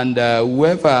and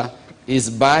whoever is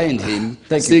behind him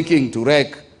seeking to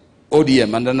wreck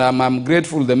ODM. And then I'm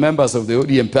grateful the members of the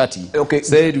ODM party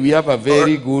said we have a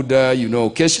very good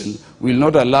occasion. We will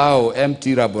not allow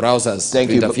empty rabble-rousers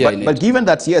to interfere in it. But given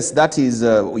that, yes, that is,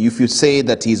 if you say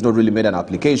that he's not really made an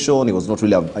application, he was not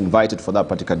really invited for that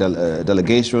particular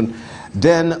delegation,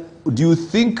 then do you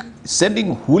think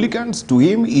sending hooligans to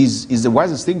him is the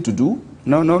wisest thing to do?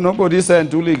 No, nobody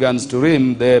sent hooligans to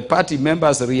him. The party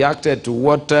members reacted to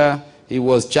what he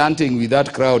was chanting with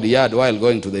that crowd he had while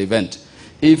going to the event.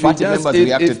 If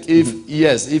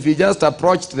he just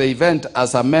approached the event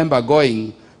as a member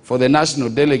going for the National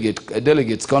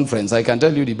Delegates Conference, I can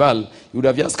tell you, Dibal, he would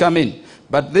have just come in.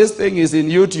 But this thing is in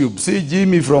YouTube. See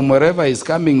Jimmy from wherever he's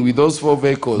coming with those 4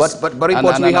 vehicles. But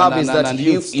report we have is that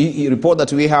he report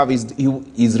that we have is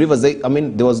his rivers. I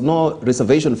mean, there was no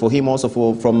reservation for him also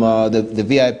from the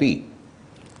VIP.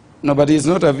 No, but he's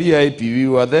not a VIP. We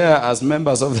were there as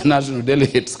members of the National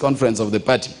Delegates Conference of the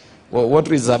party. Well, what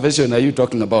reservation are you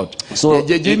talking about? So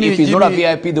if he's not a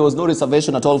VIP, there was no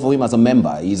reservation at all for him as a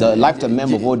member. He's a lifetime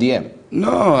member of ODM.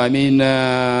 No, I mean,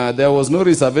 there was no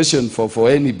reservation for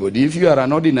anybody. If you are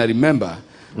an ordinary member,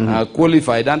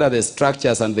 qualified under the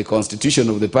structures and the constitution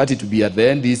of the party to be at the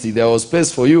NDC, there was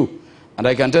space for you. And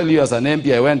I can tell you as an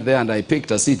MP, I went there and I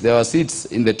picked a seat. There were seats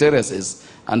in the terraces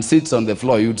and seats on the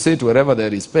floor. You'd sit wherever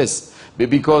there is space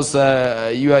because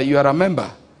you are a member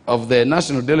of the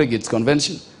National Delegates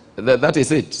Convention. That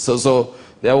is it. So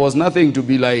there was nothing to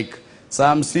be like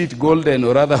some seat golden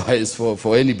or otherwise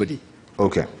for anybody.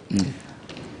 Okay.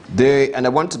 And I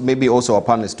want maybe also our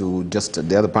panelists to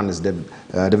the other panelists,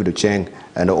 David Ocheng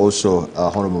and also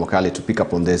Honorable Makali, to pick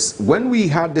up on this. When we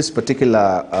had this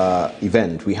particular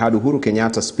event, we had Uhuru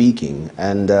Kenyatta speaking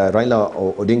and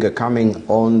Raila Odinga coming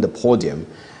on the podium.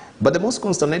 But the most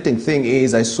consternating thing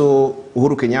is I saw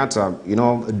Uhuru Kenyatta,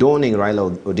 donning Raila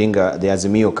Odinga the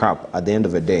Azimio Cup at the end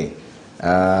of the day.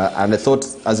 And I thought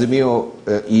Azimio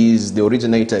is the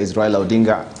originator, is Raila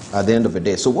Odinga at the end of the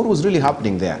day. So what was really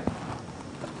happening there?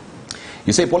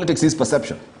 You say politics is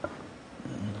perception.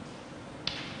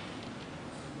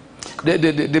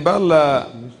 Dibal,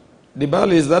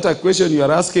 is that a question you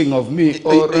are asking of me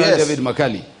or David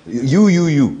Makali? You.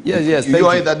 Yes. You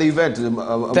are at the event.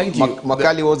 Thank you.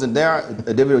 Makali wasn't there.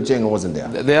 David Ocheng wasn't there.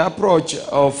 The approach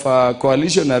of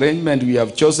coalition arrangement we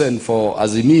have chosen for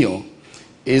Azimio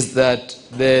is that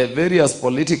the various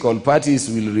political parties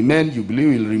will remain,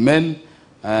 Jubilee will remain,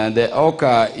 and the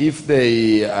OCA, if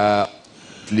they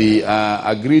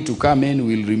agree to come in,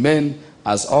 will remain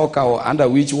as OCA, under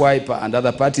which Wiper and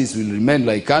other parties will remain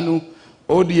like KANU.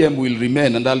 ODM will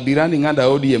remain, and I'll be running under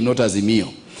ODM, not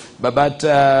Azimio. But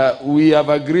we have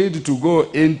agreed to go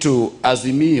into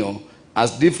Azimio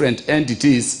as different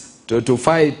entities to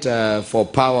fight for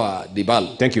power,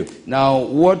 Dibal. Thank you. Now,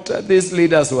 what these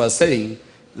leaders were saying,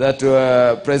 that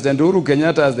President Uhuru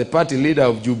Kenyatta, as the party leader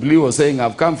of Jubilee, was saying,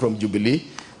 I've come from Jubilee.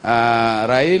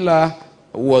 Raila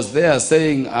was there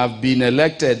saying, I've been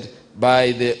elected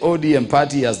by the ODM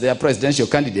party as their presidential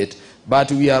candidate,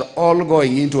 but we are all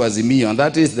going into Azimio, and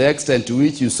that is the extent to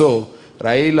which you saw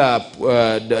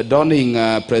Raila donning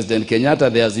President Kenyatta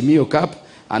the Azimio Cup,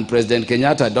 and President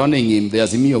Kenyatta donning him the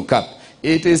Azimio Cup.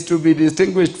 It is to be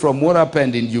distinguished from what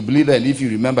happened in Jubilee then, if you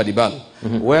remember Dibal,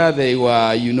 where they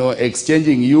were,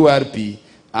 exchanging URP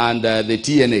and the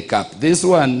TNA Cup. This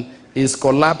one is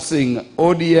collapsing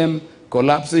ODM,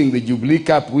 collapsing the Jubilee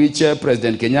Cup, which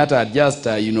President Kenyatta had just,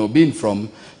 been from,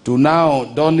 to now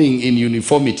donning in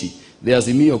uniformity the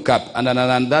Azimio Cup.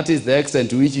 And that is the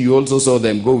extent to which you also saw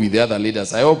them go with the other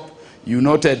leaders. I hope you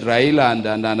noted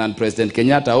Raila and President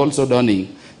Kenyatta also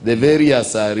donning the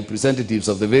various representatives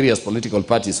of the various political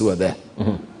parties who are there.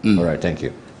 All right, thank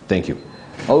you. Thank you.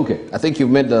 Okay, I think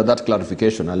you've made that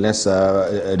clarification, unless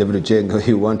David Ocheng,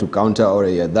 you want to counter, or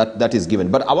that is given.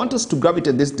 But I want us to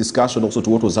gravitate this discussion also to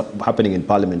what was happening in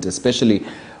Parliament, especially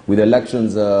with the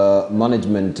Elections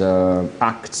Management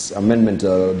Acts Amendment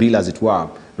Bill, as it were,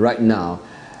 right now.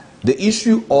 The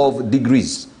issue of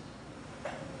degrees.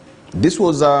 This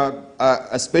was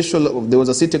there was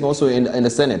a sitting also in the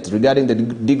Senate regarding the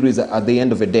degrees at the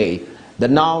end of the day,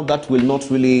 that now that will not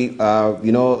really,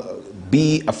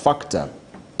 be a factor.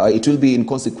 It will be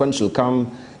inconsequential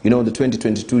come, the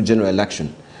 2022 general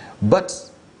election.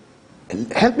 But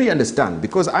help me understand,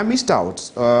 because I missed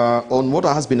out on what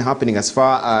has been happening as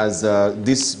far as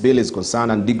this bill is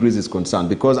concerned and degrees is concerned,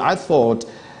 because I thought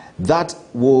that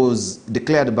was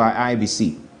declared by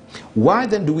IBC. Why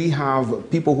then do we have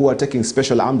people who are taking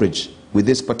special umbrage with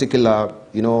this particular,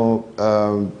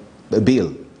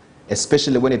 bill,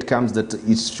 especially when it comes that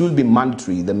it should be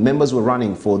mandatory, the members who are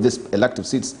running for this elective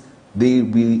seats, they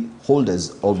be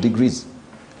holders of degrees?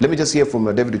 Let me just hear from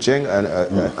David Ucheng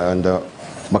and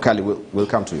Makali will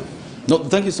come to you. No,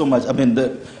 thank you so much. I mean,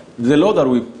 the law that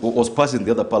was passed in the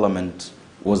other parliament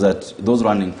was that those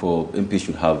running for MP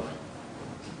should have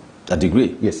a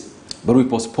degree. Yes. But we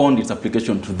postponed its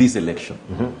application to this election.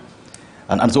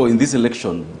 And so in this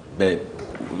election, we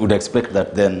would expect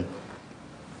that then,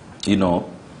 you know,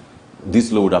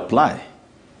 this law would apply.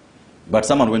 But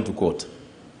someone went to court.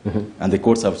 And the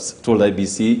courts have told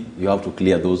IBC, you have to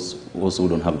clear those also who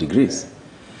don't have degrees.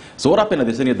 So what happened at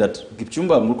the Senate that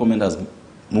Kipchumba Murkomen has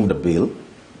moved a bill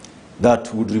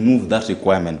that would remove that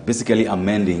requirement, basically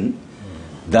amending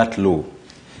that law.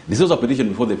 This was a petition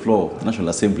before the floor of the National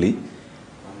Assembly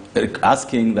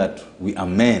asking that we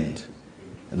amend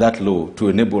that law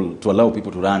to allow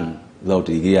people to run without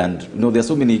a degree. And you know, there are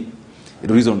so many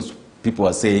reasons people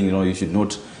are saying, you know, you should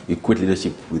not equate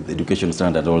leadership with education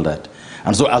standard, all that.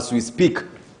 And so as we speak,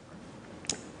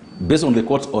 based on the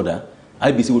court's order,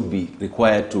 IBC would be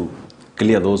required to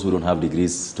clear those who don't have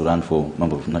degrees to run for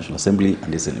member of the National Assembly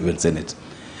and the Senate.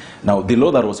 Now, the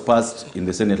law that was passed in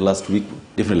the Senate last week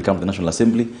definitely comes to the National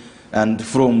Assembly. And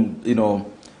from, you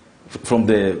know, from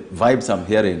the vibes I'm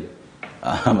hearing,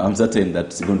 I'm certain that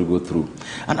it's going to go through.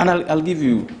 And I'll give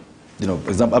you, you know,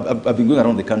 example. I've been going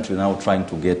around the country now trying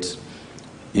to get,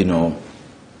 you know,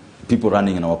 people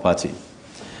running in our party.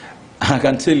 I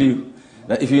can tell you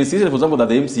that if you insisted, for example, that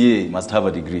the MCA must have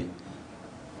a degree,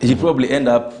 you probably end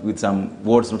up with some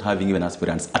wards not having even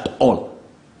aspirants at all.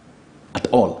 At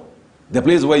all. The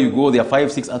place where you go, there are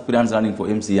 5, 6 aspirants running for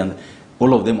MCA, and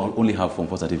all of them only have Form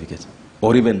 4 certificates,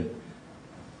 or even,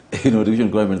 you know, education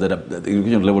requirements that are,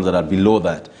 education levels that are below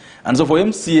that. And so for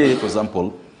MCA, for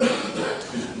example,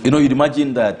 you know, you'd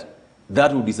imagine that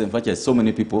would disenfranchise so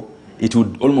many people. It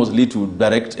would almost lead to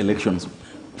direct elections,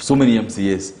 so many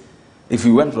MCAs. If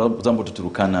we went, for example, to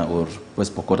Turkana or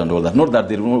West Pokot and all that, not that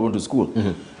they don't go to school,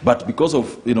 but because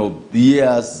of, you know,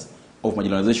 years of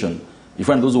marginalization, you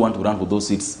find those who want to run for those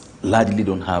seats largely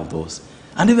don't have those.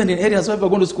 And even in areas where people are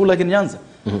going to school, like in Nyanza,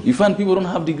 you find people don't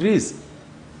have degrees.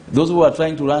 Those who are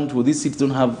trying to run for these seats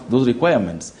don't have those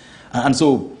requirements. And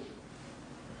so,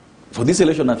 for this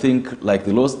election, I think, like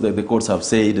the laws that the courts have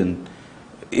said, and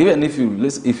even if you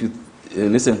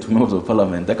listen to members of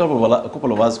parliament, there are a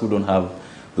couple of us who don't have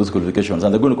those qualifications,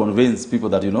 and they're going to convince people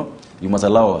that, you know, you must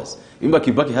allow us. Remember,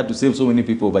 Kibaki had to save so many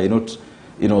people by not,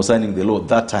 you know, signing the law at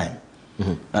that time.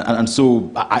 And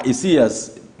so I see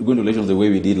us going to elections the way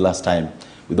we did last time,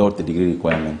 without the degree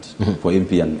requirement for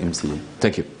MP and MCA.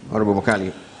 Thank you. Honorable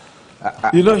Makali.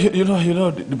 You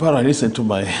know, Dibara, I listened to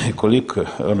my colleague,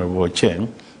 Honorable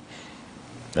Cheng,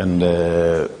 and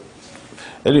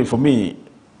anyway, for me,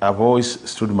 I've always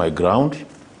stood my ground.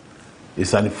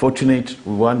 It's unfortunate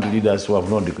we want leaders who have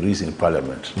no degrees in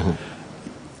parliament.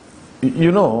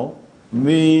 You know,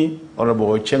 me,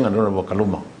 Honorable Cheng and Honorable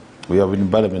Kaluma, we have been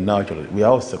in parliament now, actually. We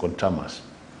are all second termers.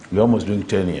 We're almost doing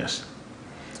 10 years.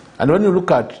 And when you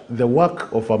look at the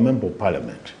work of a member of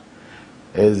parliament,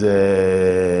 as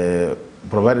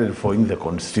provided for in the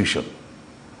Constitution,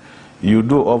 you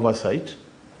do oversight,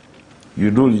 you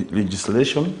do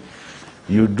legislation,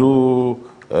 you do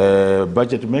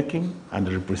budget making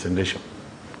and representation.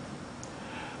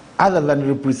 Other than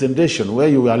representation, where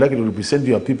you are likely to represent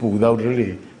your people without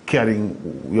really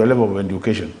caring your level of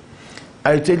education,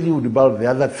 I tell you about the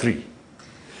other 3: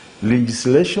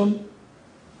 legislation,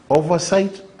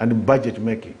 oversight, and budget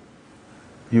making.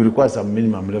 You require some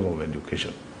minimum level of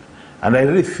education. And I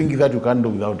really think that you can't do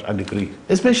without a degree,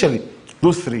 especially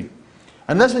those 3.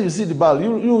 And that's when you see the ball.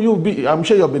 I'm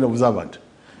sure you've been observant.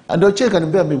 And Oche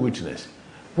can bear me witness.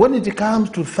 When it comes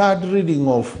to third reading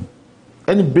of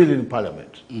any bill in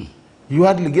parliament, you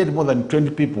hardly get more than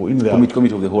 20 people in there.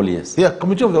 Committee of the whole, yes. Yeah,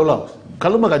 committee of the whole house.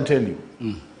 Kaluma can tell you.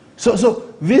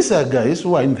 So these are guys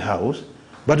who are in the house,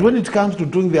 but when it comes to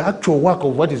doing the actual work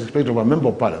of what is expected of a member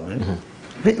of parliament,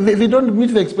 they don't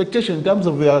meet the expectation in terms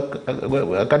of their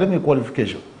academic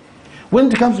qualification. When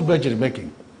it comes to budget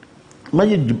making,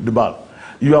 imagine the bar.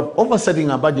 You are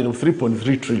oversighting a budget of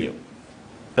 3.3 trillion.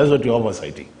 That's what you're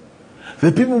oversighting.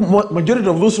 The people, majority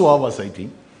of those who are oversighting,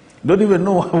 don't even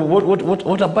know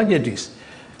what a budget is.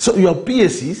 So you have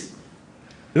PSCs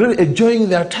really enjoying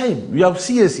their time. You have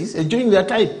CSCs enjoying their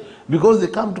time because they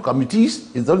come to committees.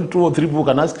 It's only 2 or 3 people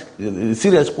can ask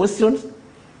serious questions.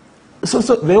 So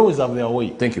they always have their way.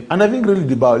 Thank you. And I think really,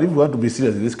 if we want to be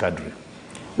serious in this country,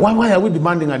 why are we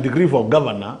demanding a degree for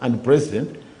governor and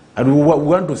president, and we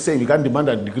want to say we can't demand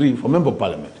a degree for member of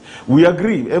parliament? We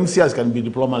agree MCAs can be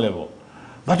diploma level.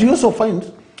 But you also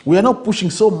find we are now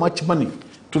pushing so much money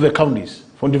to the counties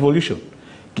for devolution.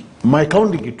 My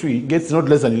county, Kitui, gets not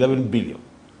less than 11 billion.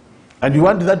 And you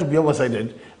want that to be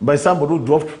oversighted by somebody who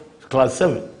dropped class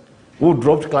 7, who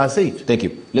dropped class 8. Thank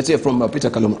you. Let's hear from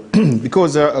Peter Kaluma.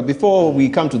 Because before we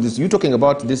come to this, you're talking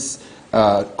about this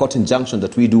court injunction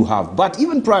that we do have. But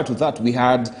even prior to that, we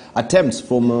had attempts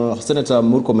from Senator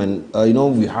Murkomen.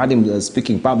 We had him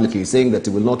speaking publicly, saying that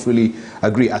he will not really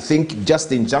agree. I think just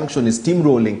the injunction is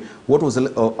steamrolling what was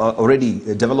already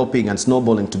developing and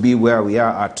snowballing to be where we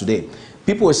are at today.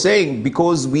 People are saying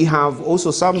because we have also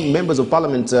some members of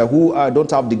parliament who don't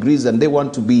have degrees and they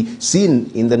want to be seen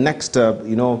in the next,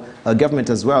 government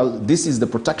as well. This is the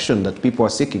protection that people are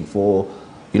seeking for,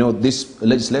 these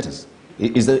legislators.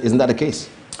 Isn't that the case?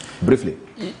 Briefly.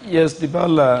 Yes,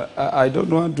 Dibala, I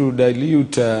don't want to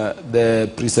dilute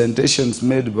the presentations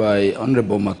made by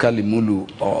Honorable Makali Mulu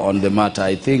on the matter.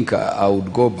 I think I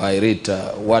would go by it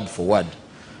word for word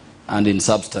and in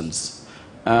substance.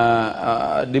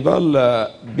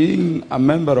 Dibala, being a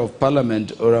member of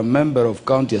parliament or a member of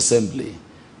county assembly,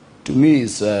 to me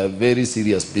is a very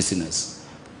serious business.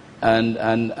 And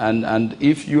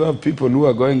if you have people who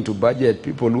are going to budget,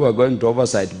 people who are going to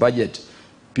oversight budget,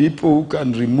 people who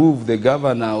can remove the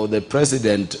governor or the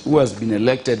president who has been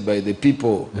elected by the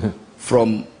people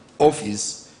from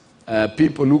office,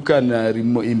 people who can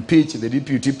impeach the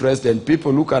deputy president,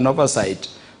 people who can oversight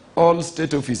all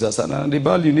state officers. And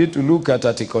Dibala, you need to look at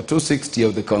Article 260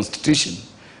 of the Constitution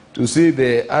to see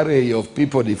the array of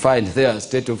people defined there as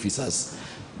state officers.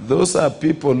 Those are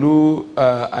people who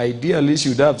ideally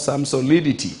should have some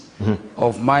solidity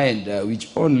of mind, which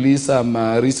only some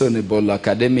reasonable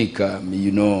academic,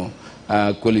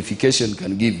 qualification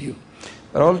can give you.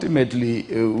 But ultimately,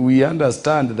 we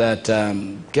understand that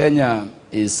Kenya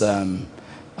is a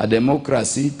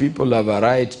democracy. People have a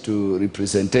right to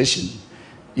representation.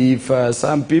 If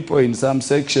some people in some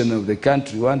section of the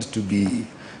country want to be,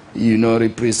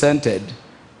 represented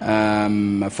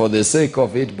for the sake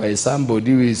of it by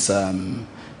somebody who is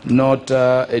not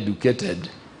educated,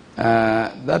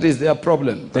 that is their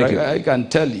problem. Thank you. I can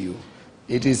tell you,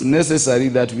 it is necessary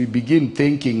that we begin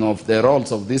thinking of the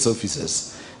roles of these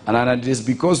officers. And it is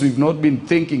because we've not been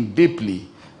thinking deeply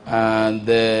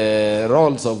the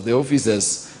roles of the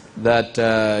officers that,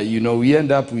 we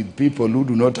end up with people who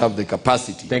do not have the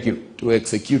capacity to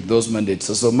execute those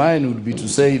mandates. So mine would be to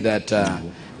say that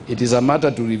it is a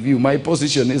matter to review. My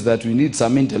position is that we need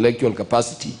some intellectual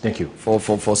capacity for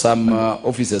some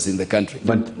officers in the country.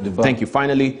 But thank you.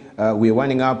 Finally, we're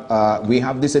winding up. We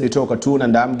have this editorial cartoon,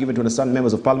 and I'm given to understand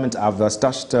members of parliament have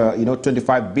stashed,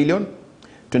 25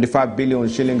 billion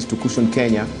shillings to cushion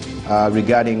Kenya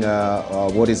regarding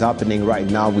what is happening right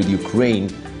now with Ukraine.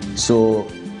 So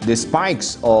the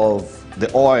spikes of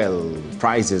the oil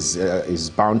prices is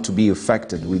bound to be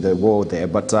affected with the war there.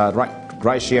 But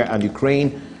Russia and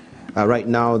Ukraine, right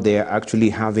now they're actually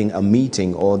having a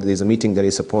meeting, or there's a meeting that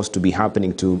is supposed to be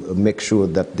happening to make sure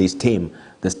that they tame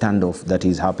the standoff that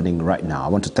is happening right now. I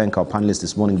want to thank our panelists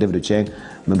this morning, David Ocheng,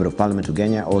 Member of Parliament of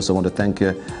Kenya. I also want to thank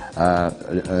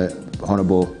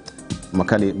Honorable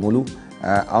Makali Mulu,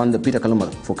 and Peter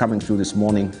Kaluma for coming through this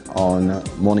morning on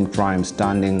Morning Prime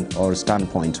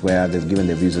Standpoint, where they've given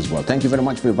their views as well. Thank you very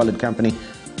much for your valued company.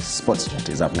 Sports Chat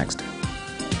is up next.